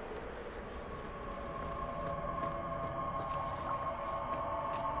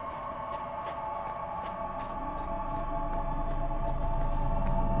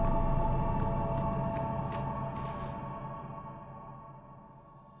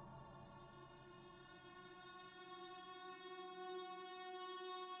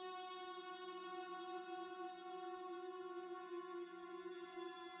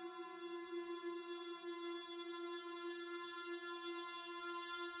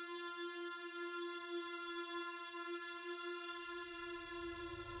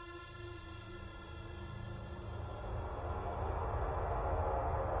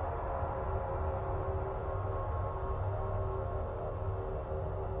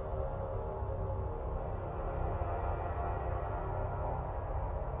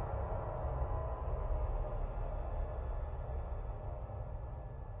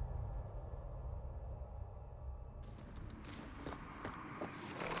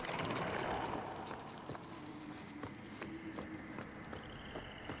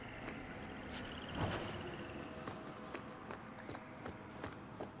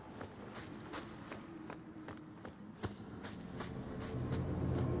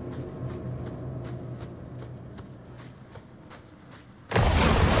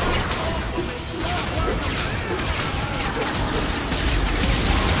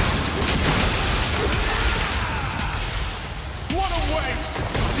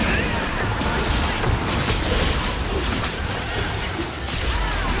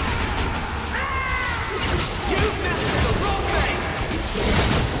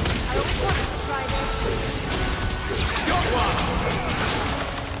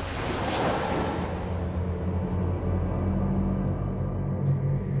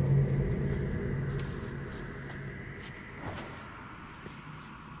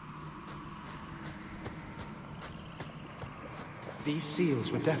 These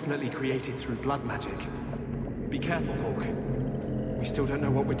seals were definitely created through blood magic. Be careful, Hawke. We still don't know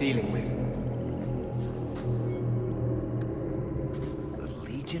what we're dealing with. The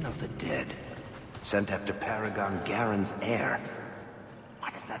Legion of the Dead. Sent after Paragon Garen's heir. Why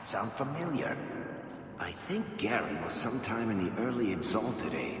does that sound familiar? I think Garen was sometime in the early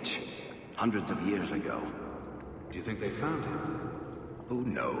Exalted Age. Hundreds of years ago. Do you think they found him? Who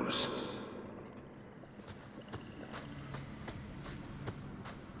knows?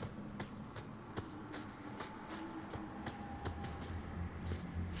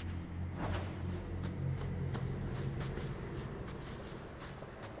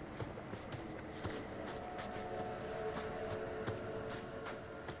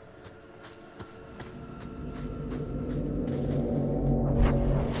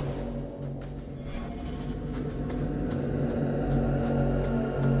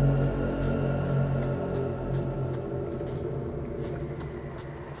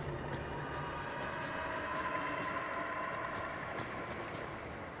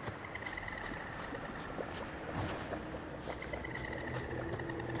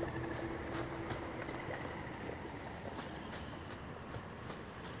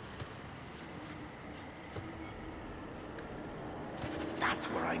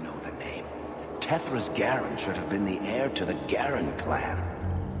 That's where I know the name. Tethras Garen should have been the heir to the Garen clan.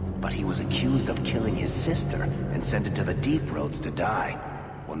 But he was accused of killing his sister and sent into the deep roads to die.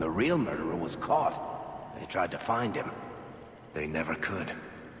 When the real murderer was caught, they tried to find him. They never could.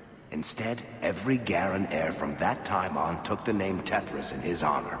 Instead, every Garen heir from that time on took the name Tethras in his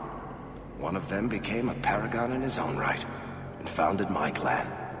honor. One of them became a paragon in his own right, and founded my clan.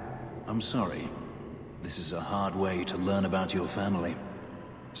 I'm sorry. This is a hard way to learn about your family.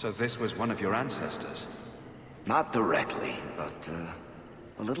 So this was one of your ancestors? Not directly, but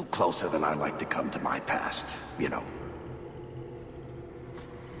a little closer than I like to come to my past, you know.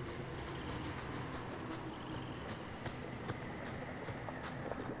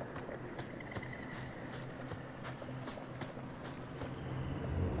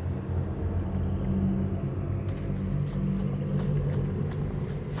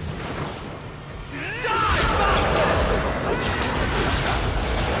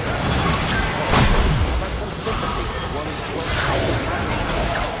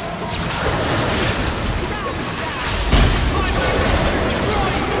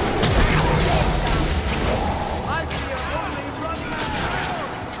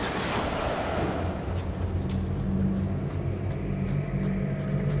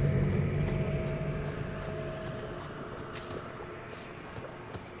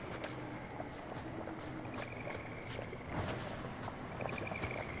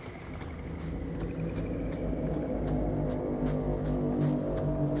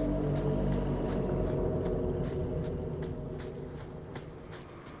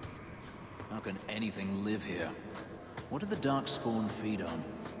 Anything live here? What do the Darkspawn feed on?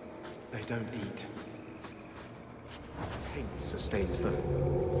 They don't eat. Taint sustains them.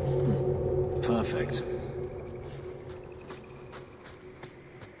 Perfect.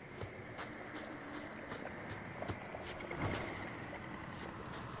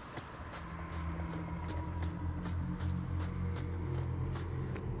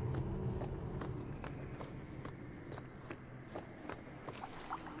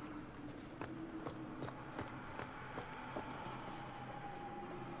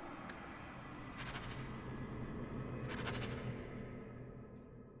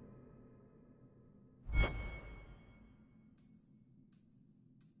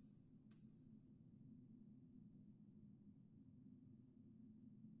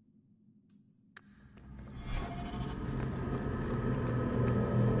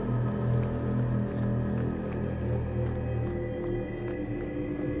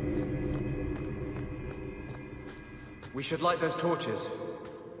 We should light those torches.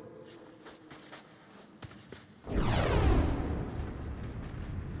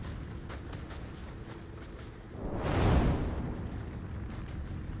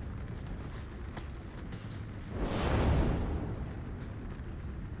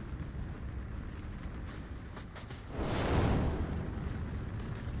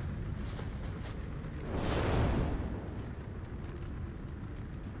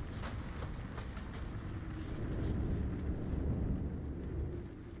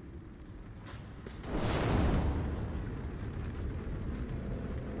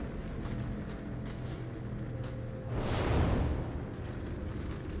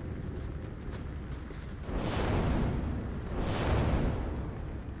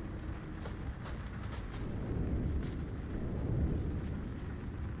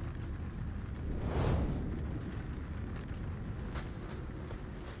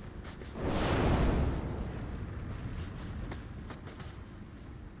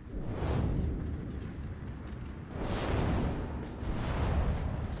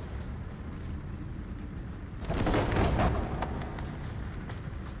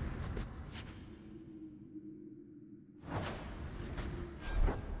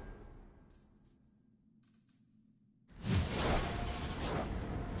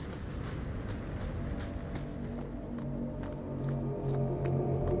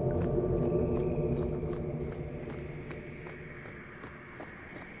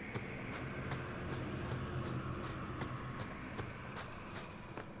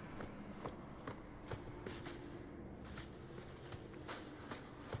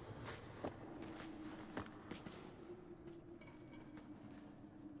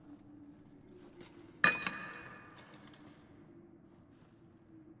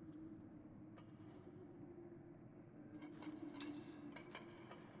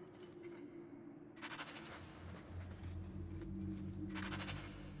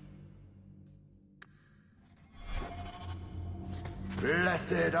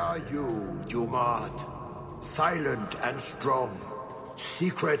 Blessed are you, Jumad. Silent and strong,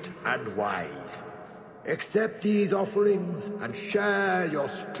 secret and wise. Accept these offerings and share your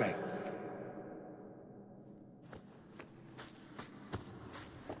strength.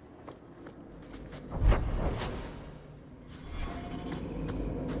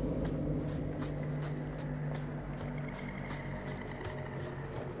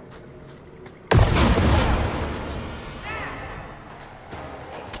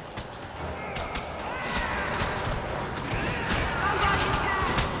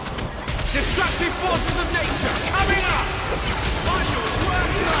 Destructive forces of nature coming up! Modules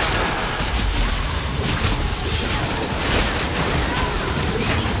working like that!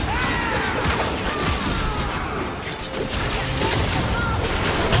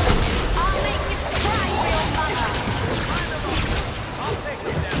 I'll make you cry for your mother! I'll take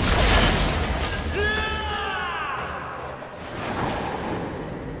you down.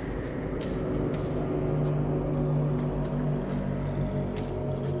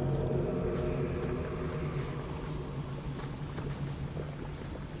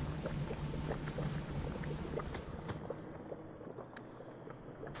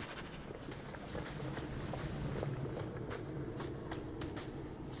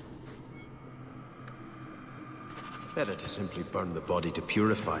 Better to simply burn the body to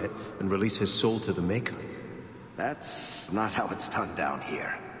purify it and release his soul to the Maker. That's not how it's done down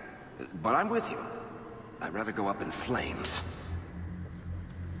here. But I'm with you. I'd rather go up in flames.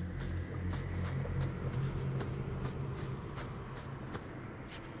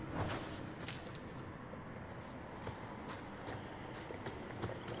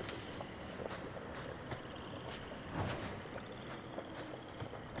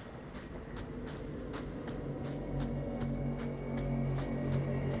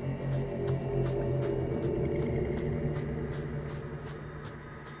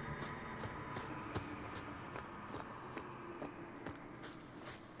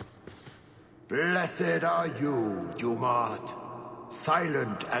 Blessed are you, Dumart.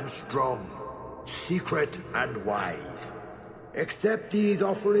 Silent and strong, secret and wise. Accept these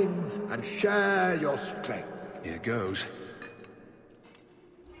offerings and share your strength. Here goes.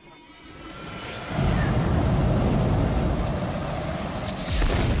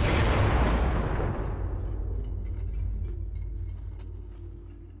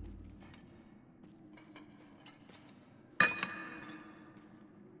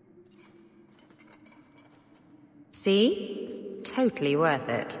 See? Totally worth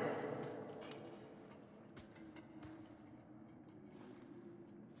it.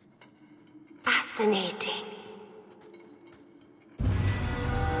 Fascinating.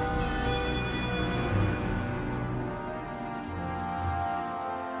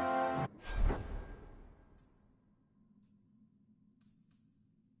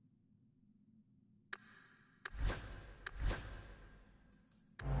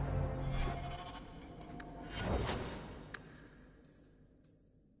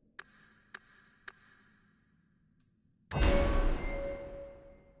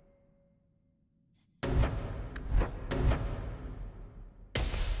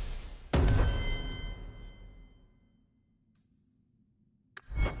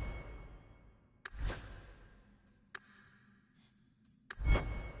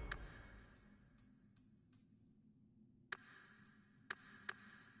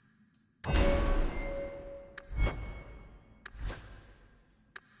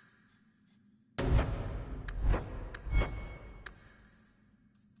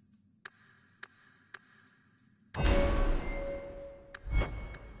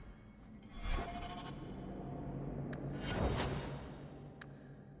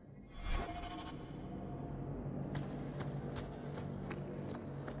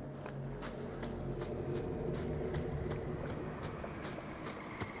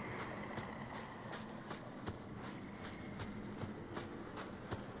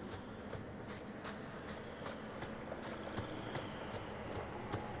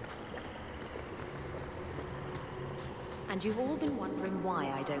 And you've all been wondering why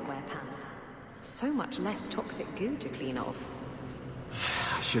I don't wear pants. So much less toxic goo to clean off.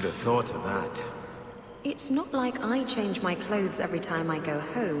 I should have thought of that. It's not like I change my clothes every time I go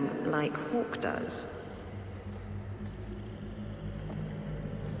home, like Hawke does.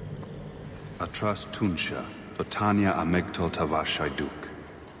 Atras Tunsha, Totania Amegtol Tavashaiduk.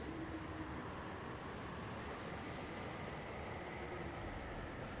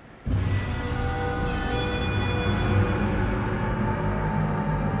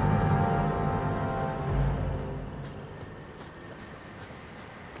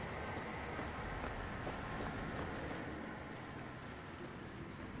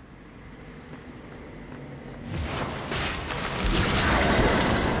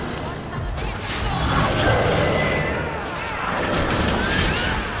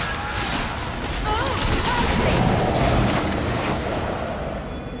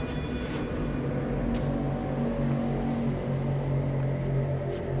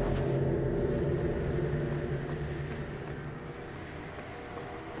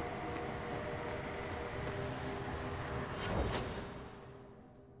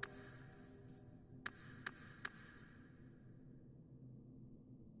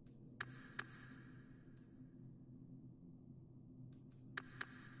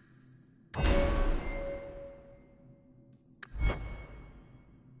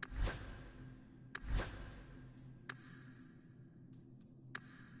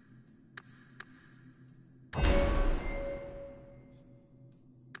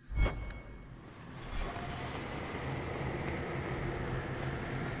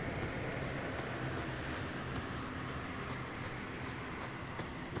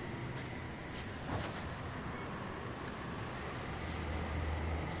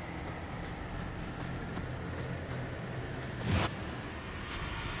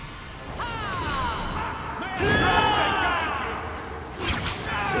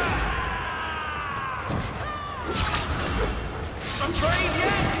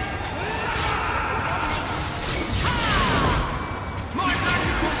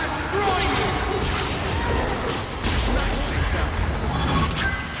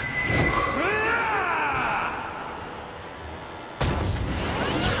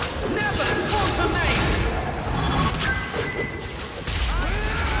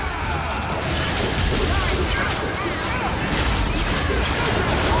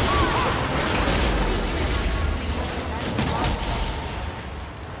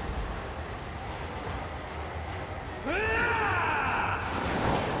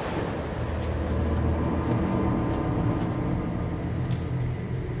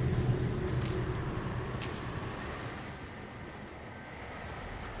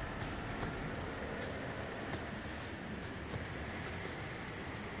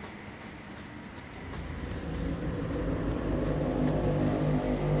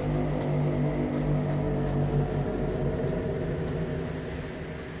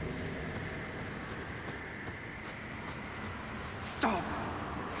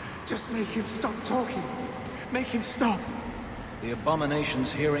 Just make him stop talking. Make him stop. The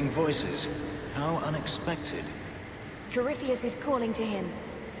abomination's hearing voices. How unexpected. Corypheus is calling to him.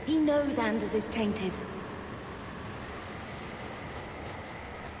 He knows Anders is tainted.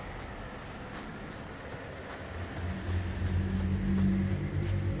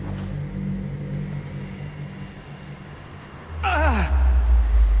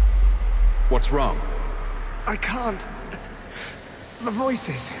 What's wrong? I can't. The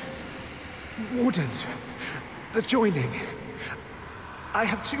voices. Wardens. The joining. I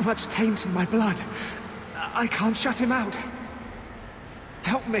have too much taint in my blood. I can't shut him out.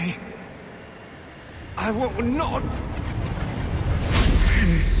 Help me. I will not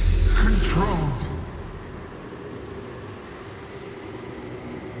be controlled.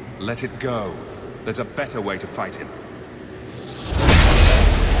 Let it go. There's a better way to fight him.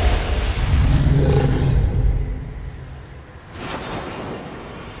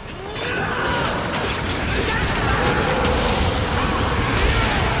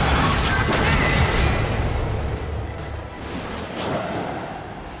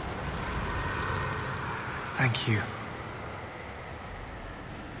 Thank you.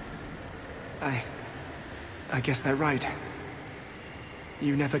 I guess they're right.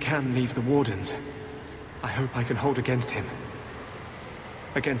 You never can leave the Wardens. I hope I can hold against him.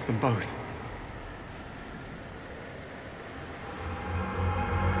 Against them both.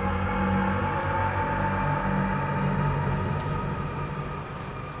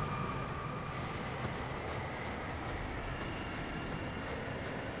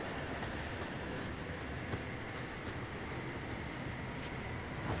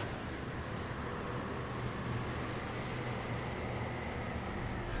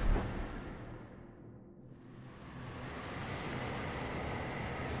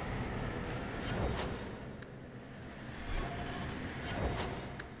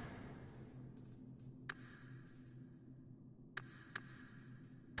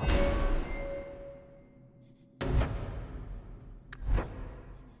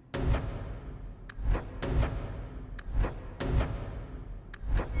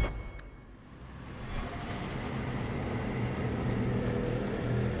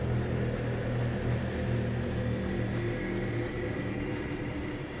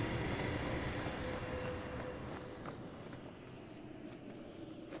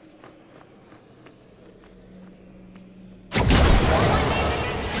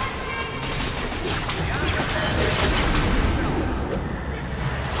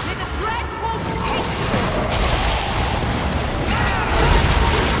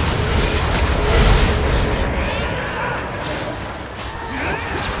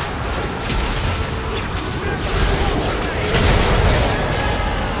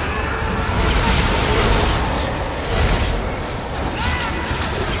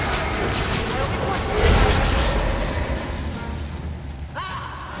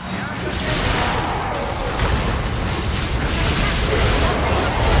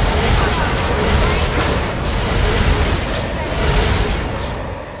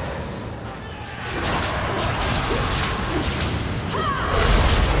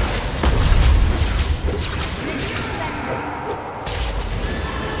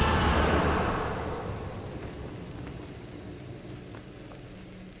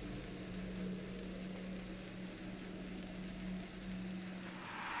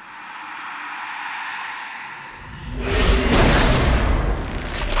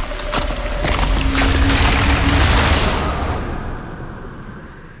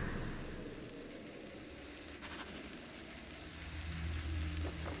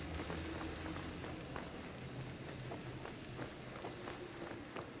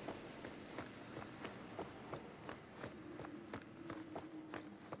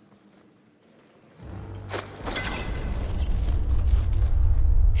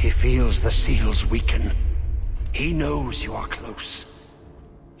 He feels the seals weaken. He knows you are close.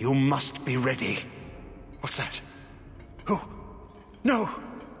 You must be ready. What's that? Who? No!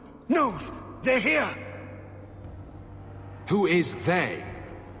 No! They're here! Who is they?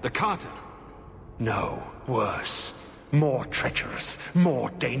 The Carter? No, worse. More treacherous, more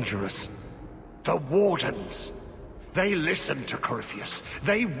dangerous. The Wardens! They listen to Corypheus.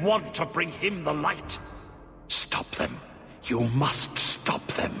 They want to bring him the light. Stop them. You must stop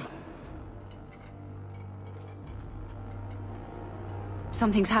them.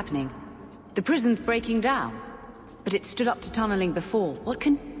 Something's happening. The prison's breaking down. But it stood up to tunneling before. What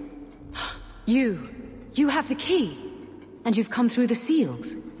can... You have the key. And you've come through the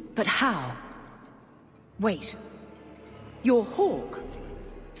seals. But how? Wait. You're Hawke.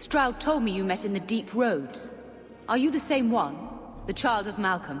 Stroud told me you met in the deep roads. Are you the same one? The child of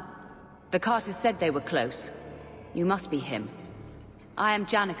Malcolm? The Carters said they were close. You must be him. I am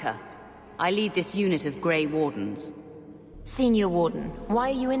Janica. I lead this unit of Grey Wardens. Senior Warden, why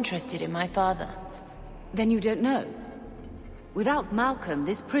are you interested in my father? Then you don't know. Without Malcolm,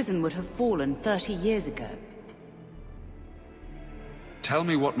 this prison would have fallen 30 years ago. Tell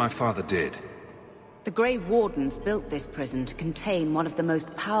me what my father did. The Grey Wardens built this prison to contain one of the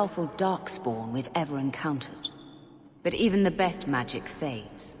most powerful Darkspawn we've ever encountered. But even the best magic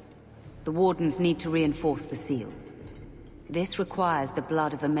fades. The Wardens need to reinforce the seals. This requires the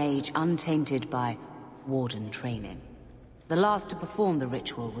blood of a mage untainted by Warden training. The last to perform the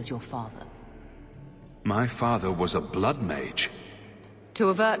ritual was your father. My father was a blood mage. To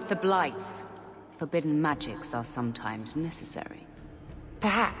avert the blights, forbidden magics are sometimes necessary.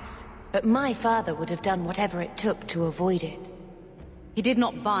 Perhaps, but my father would have done whatever it took to avoid it. He did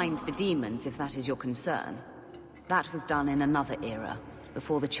not bind the demons, if that is your concern. That was done in another era,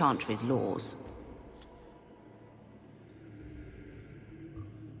 before the Chantry's laws.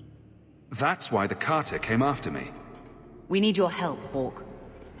 That's why the Carter came after me. We need your help, Hawke.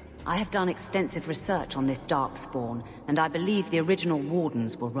 I have done extensive research on this Darkspawn, and I believe the original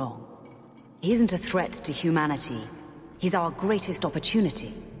Wardens were wrong. He isn't a threat to humanity. He's our greatest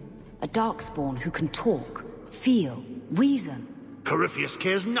opportunity. A Darkspawn who can talk, feel, reason. Corypheus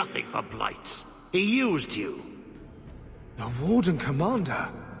cares nothing for blights. He used you. The Warden Commander?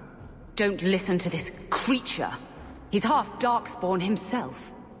 Don't listen to this creature. He's half Darkspawn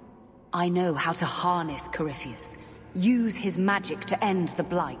himself. I know how to harness Corypheus. Use his magic to end the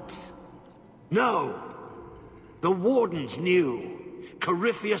blights. No! The Wardens knew.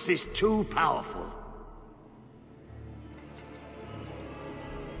 Corypheus is too powerful.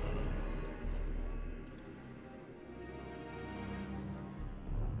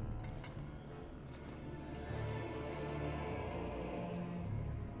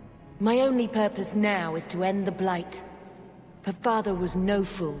 My only purpose now is to end the blight. But father was no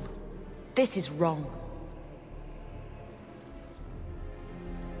fool. This is wrong.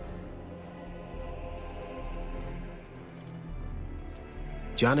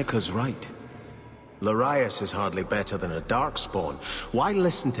 Janica's right. Larius is hardly better than a Darkspawn. Why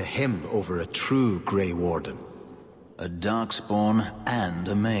listen to him over a true Grey Warden? A Darkspawn and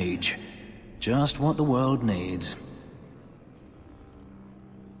a mage. Just what the world needs.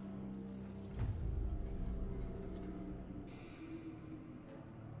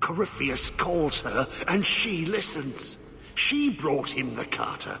 Corypheus calls her, and she listens. She brought him the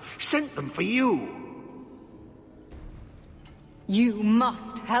Carter, sent them for you. You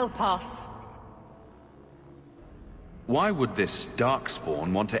must help us. Why would this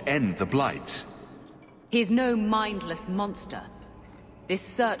Darkspawn want to end the blights? He's no mindless monster. This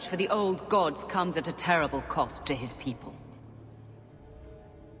search for the old gods comes at a terrible cost to his people.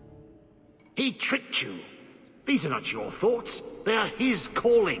 He tricked you. These are not your thoughts. They are his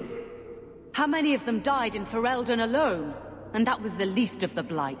calling. How many of them died in Ferelden alone? And that was the least of the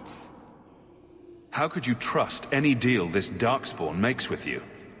blights. How could you trust any deal this Darkspawn makes with you?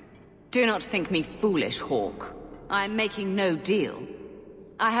 Do not think me foolish, Hawke. I am making no deal.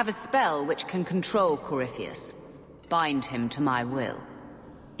 I have a spell which can control Corypheus. Bind him to my will.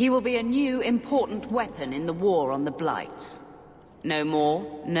 He will be a new, important weapon in the war on the blights. No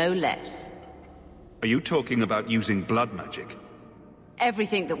more, no less. Are you talking about using blood magic?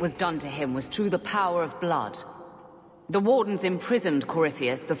 Everything that was done to him was through the power of blood. The Wardens imprisoned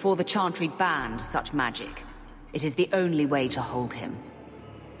Corypheus before the Chantry banned such magic. It is the only way to hold him.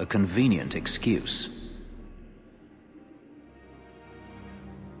 A convenient excuse.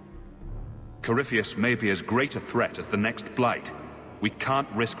 Corypheus may be as great a threat as the next blight. We can't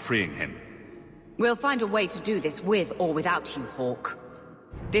risk freeing him. We'll find a way to do this with or without you, Hawke.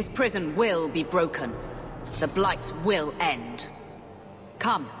 This prison will be broken. The blight will end.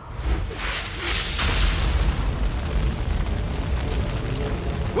 Come.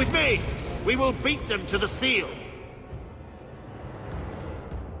 With me! We will beat them to the seal!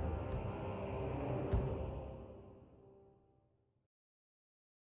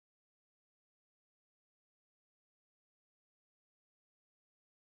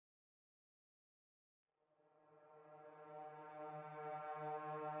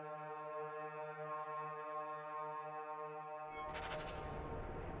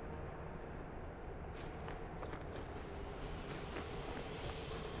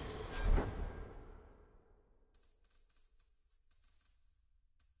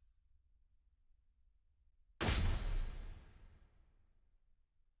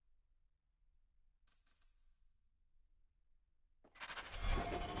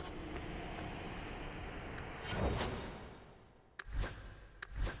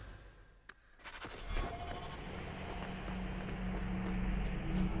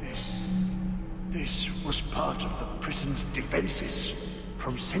 This was part of the prison's defenses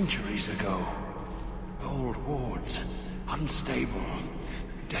from centuries ago. Old wards, unstable,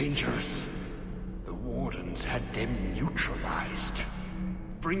 dangerous. The Wardens had them neutralized.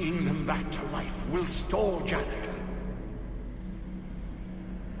 Bringing them back to life will stall Janica.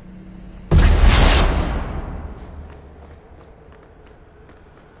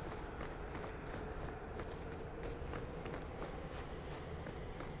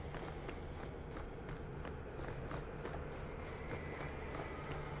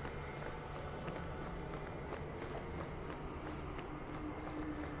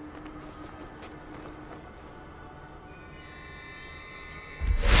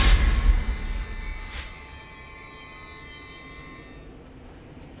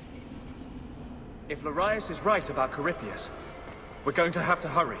 If Larius is right about Corypheus, we're going to have to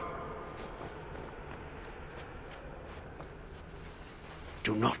hurry.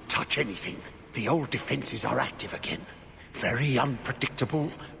 Do not touch anything. The old defenses are active again. Very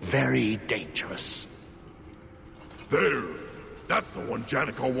unpredictable, very dangerous. There! That's the one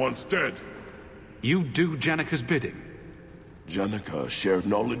Janica wants dead. You do Janica's bidding? Janica shared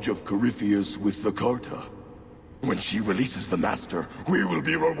knowledge of Corypheus with the Carta. When she releases the Master, we will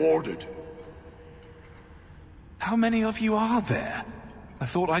be rewarded. How many of you are there? I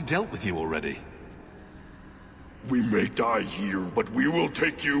thought I dealt with you already. We may die here, but we will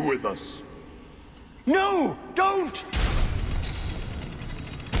take you with us. No! Don't!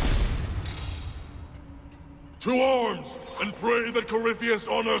 To arms, and pray that Corypheus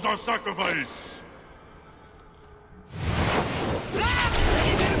honors our sacrifice!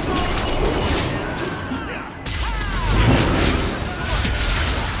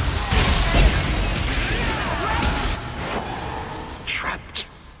 Trapped.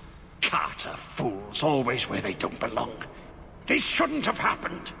 Carter fools, always where they don't belong. This shouldn't have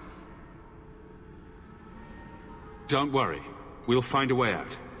happened. Don't worry. We'll find a way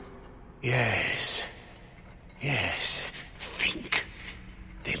out. Yes. Yes. Think.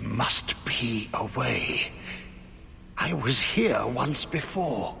 There must be a way. I was here once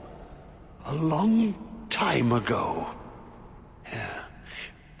before. A long time ago. Yeah.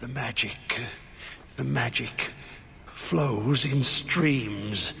 The magic flows in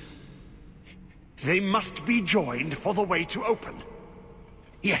streams. They must be joined for the way to open.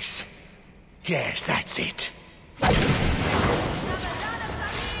 Yes. Yes, that's it.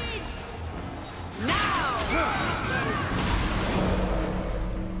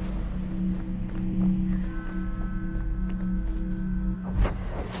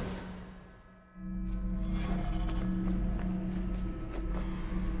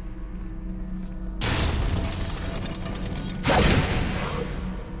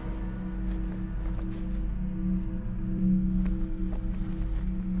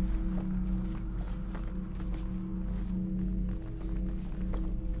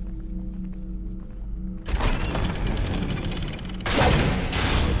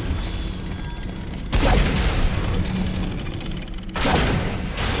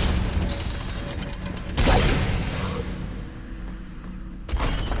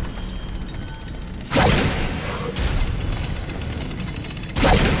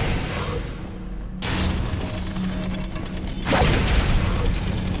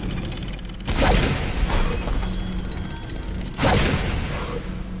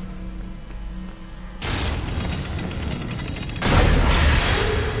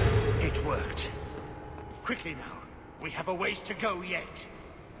 Quickly now. We have a ways to go yet.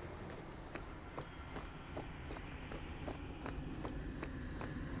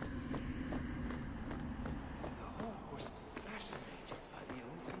 The Hawke was fascinated by the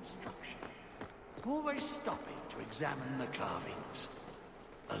old construction, always stopping to examine the carvings.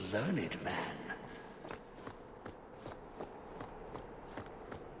 A learned man.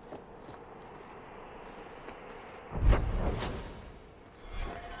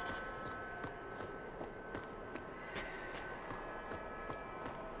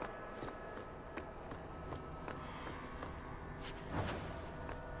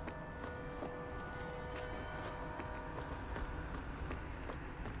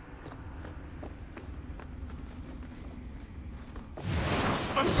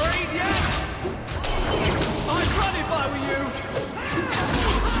 Afraid yet? I'd run if I were you!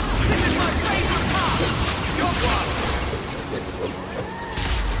 This is my favorite part! Your one!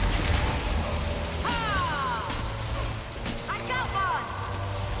 I got one!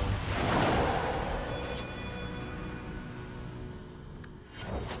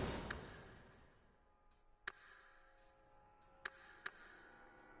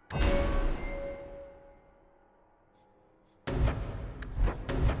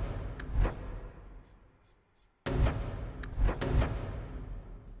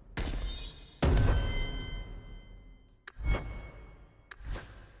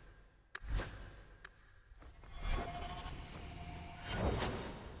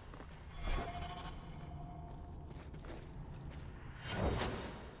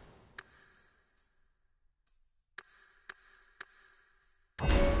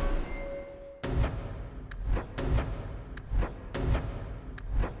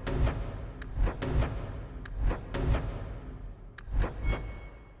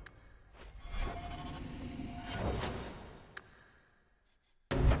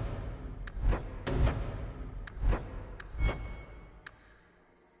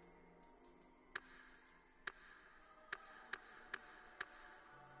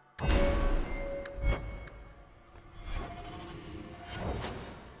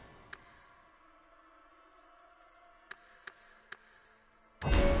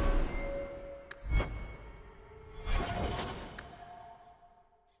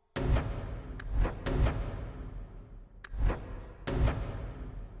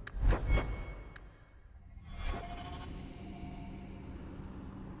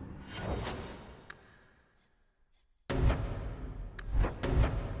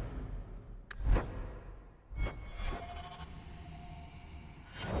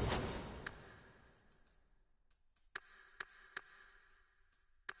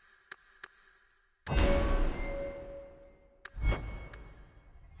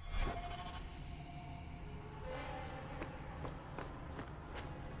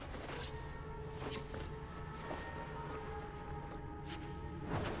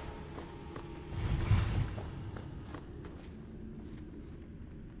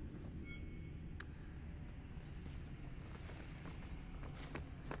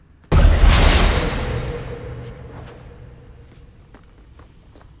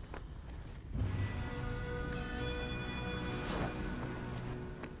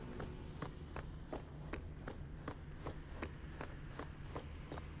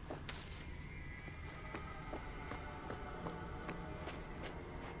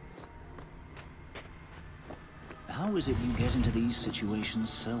 How is it you get into these situations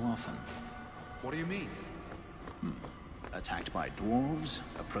so often? What do you mean? Attacked by dwarves,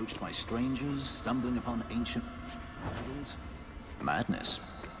 approached by strangers, stumbling upon ancient idols? Madness.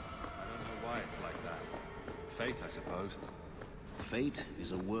 I don't know why it's like that. Fate, I suppose. Fate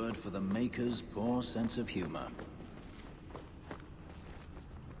is a word for the Maker's poor sense of humor.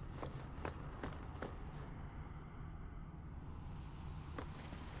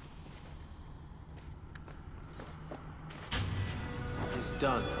 It's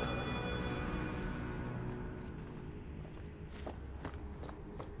done.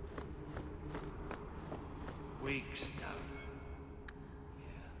 Weeks now.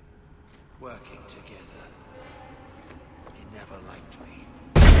 Yeah. Working together. He never liked me.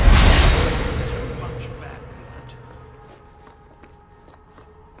 Too much bad blood.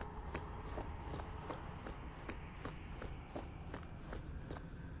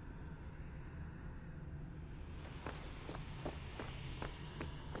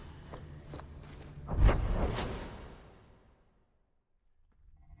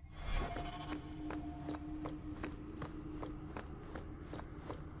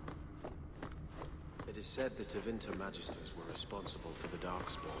 It is said the Tevinter Magisters were responsible for the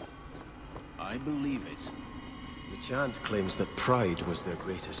Darkspawn. I believe it. The chant claims that pride was their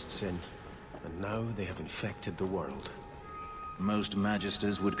greatest sin, and now they have infected the world. Most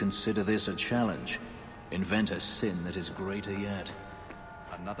Magisters would consider this a challenge. Invent a sin that is greater yet.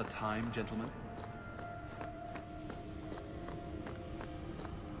 Another time, gentlemen?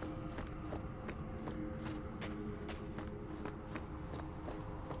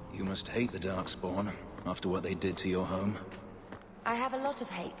 You must hate the Darkspawn, after what they did to your home. I have a lot of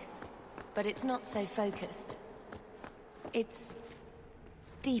hate, but it's not so focused. It's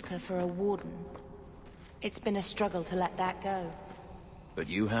deeper for a warden. It's been a struggle to let that go. But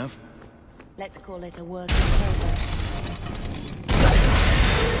you have? Let's call it a work in progress.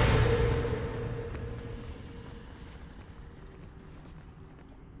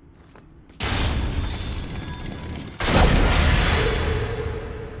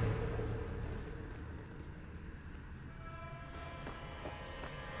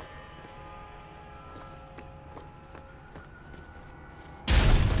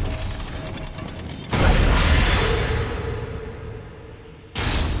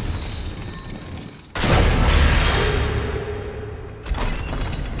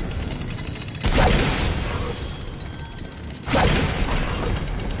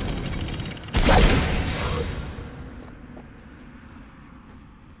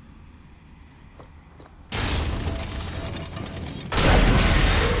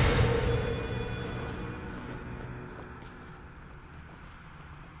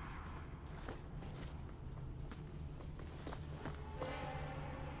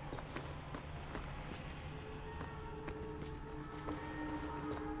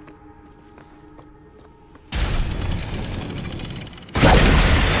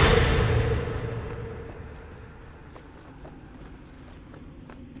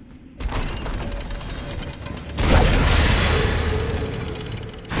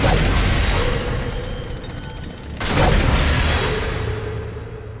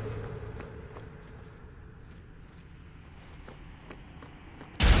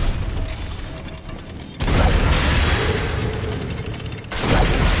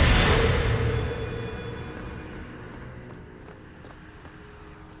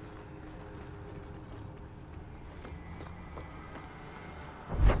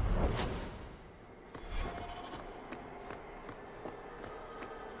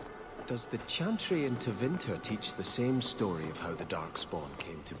 Does the Chantry in Tevinter teach the same story of how the Darkspawn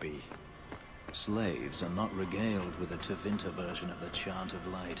came to be? Slaves are not regaled with a Tevinter version of the Chant of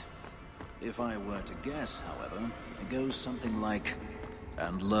Light. If I were to guess, however, it goes something like,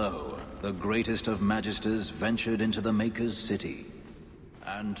 "And lo, the greatest of magisters ventured into the Maker's city.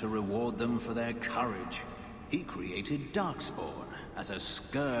 And to reward them for their courage, he created Darkspawn as a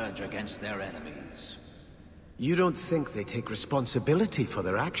scourge against their enemies." You don't think they take responsibility for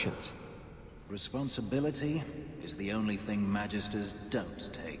their actions? Responsibility is the only thing magisters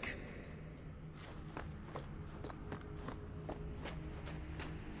don't take.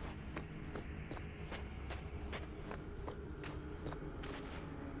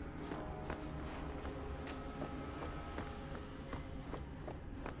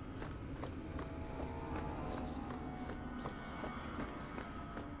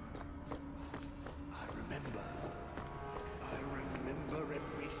 I remember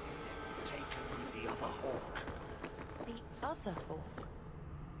every step taken with the other Hawke. The other Hawke?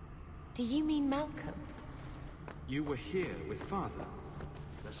 Do you mean Malcolm? You were here with Father.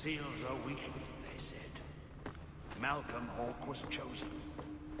 The seals are weakening, they said. Malcolm Hawke was chosen.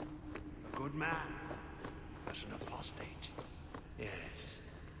 A good man, but an apostate. Yes,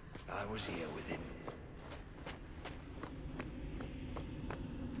 I was here with him.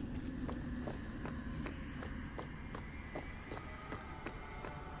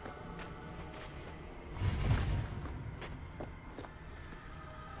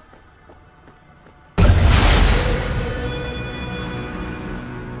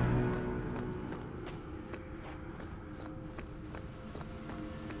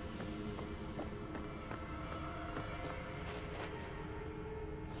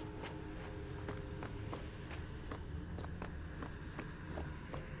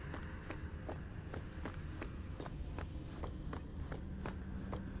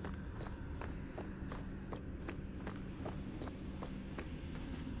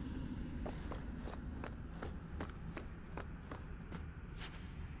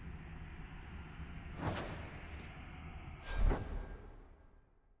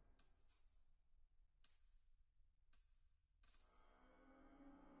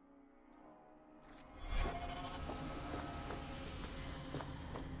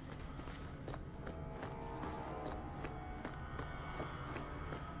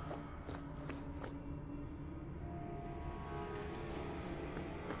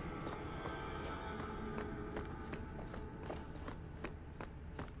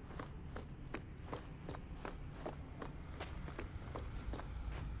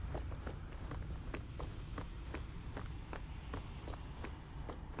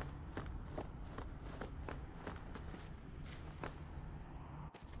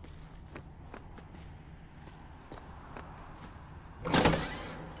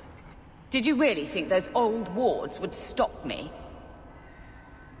 Did you really think those old wards would stop me?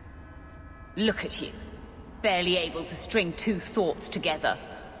 Look at you, barely able to string two thoughts together.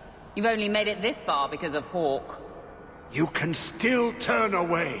 You've only made it this far because of Hawke. You can still turn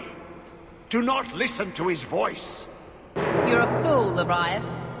away. Do not listen to his voice. You're a fool,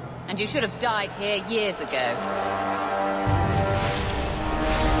 Arias, and you should have died here years ago.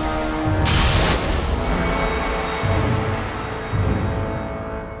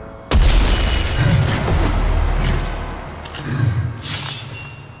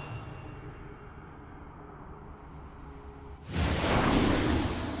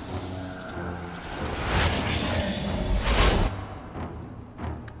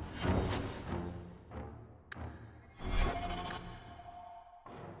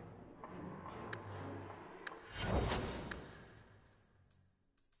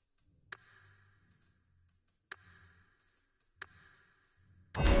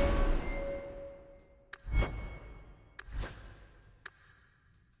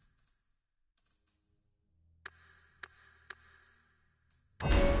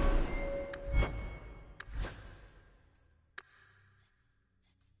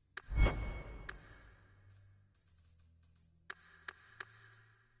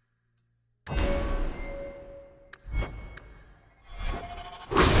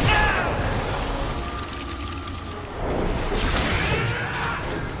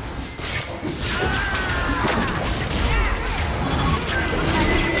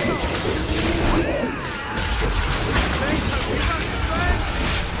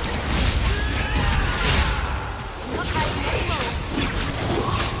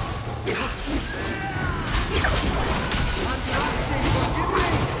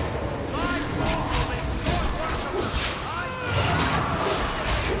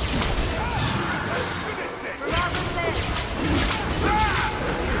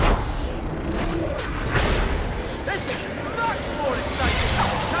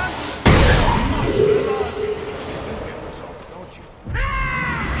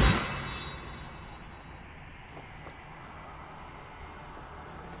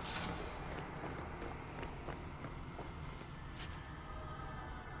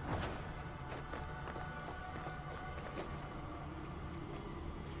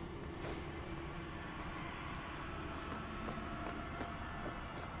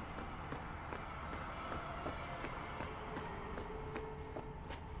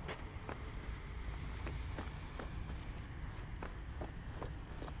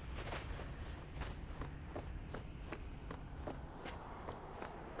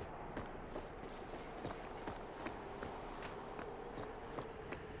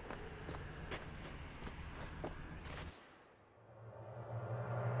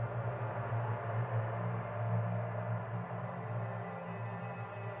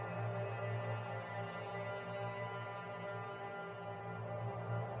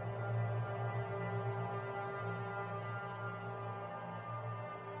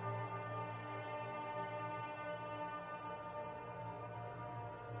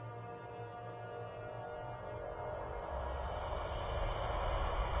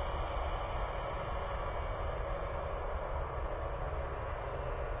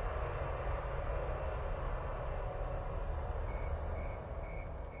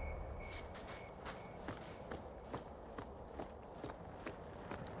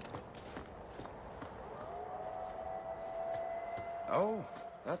 Oh,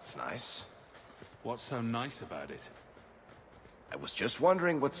 that's nice. What's so nice about it? I was just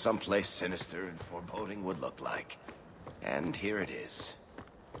wondering what someplace sinister and foreboding would look like. And here it is.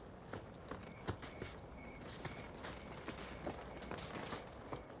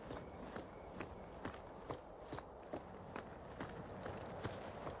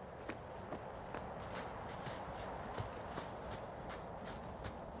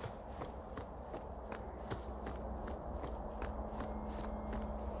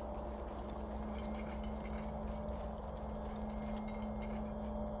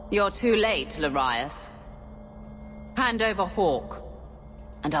 You're too late, Larius. Hand over Hawke,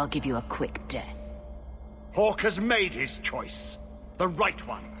 and I'll give you a quick death. Hawke has made his choice. The right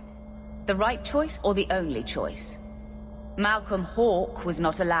one. The right choice or the only choice? Malcolm Hawke was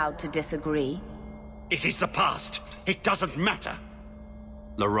not allowed to disagree. It is the past. It doesn't matter.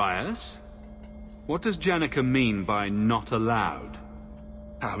 Larius? What does Janica mean by not allowed?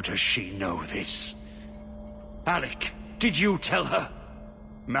 How does she know this? Alec, did you tell her?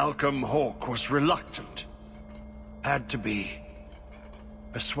 Malcolm Hawke was reluctant. Had to be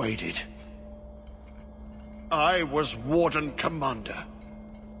persuaded. I was Warden Commander.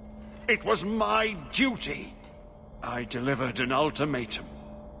 It was my duty. I delivered an ultimatum.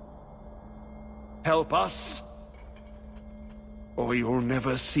 Help us, or you'll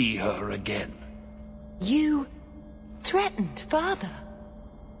never see her again. You threatened Father.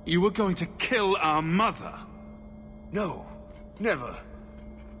 You were going to kill our mother? No, never.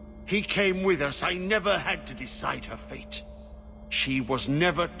 He came with us. I never had to decide her fate. She was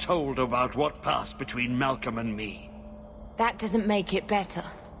never told about what passed between Malcolm and me. That doesn't make it better.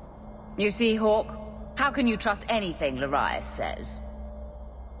 You see, Hawke? How can you trust anything Larius says?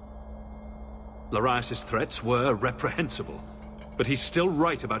 Larius's threats were reprehensible, but he's still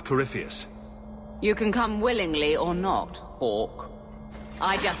right about Corypheus. You can come willingly or not, Hawke.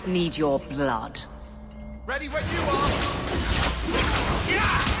 I just need your blood. Ready when you are!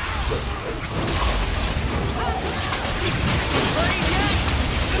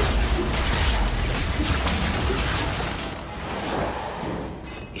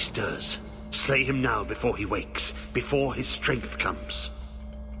 He stirs. Slay him now before he wakes, before his strength comes.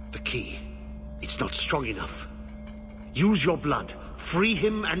 The key. It's not strong enough. Use your blood. Free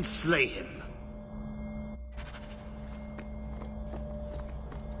him and slay him.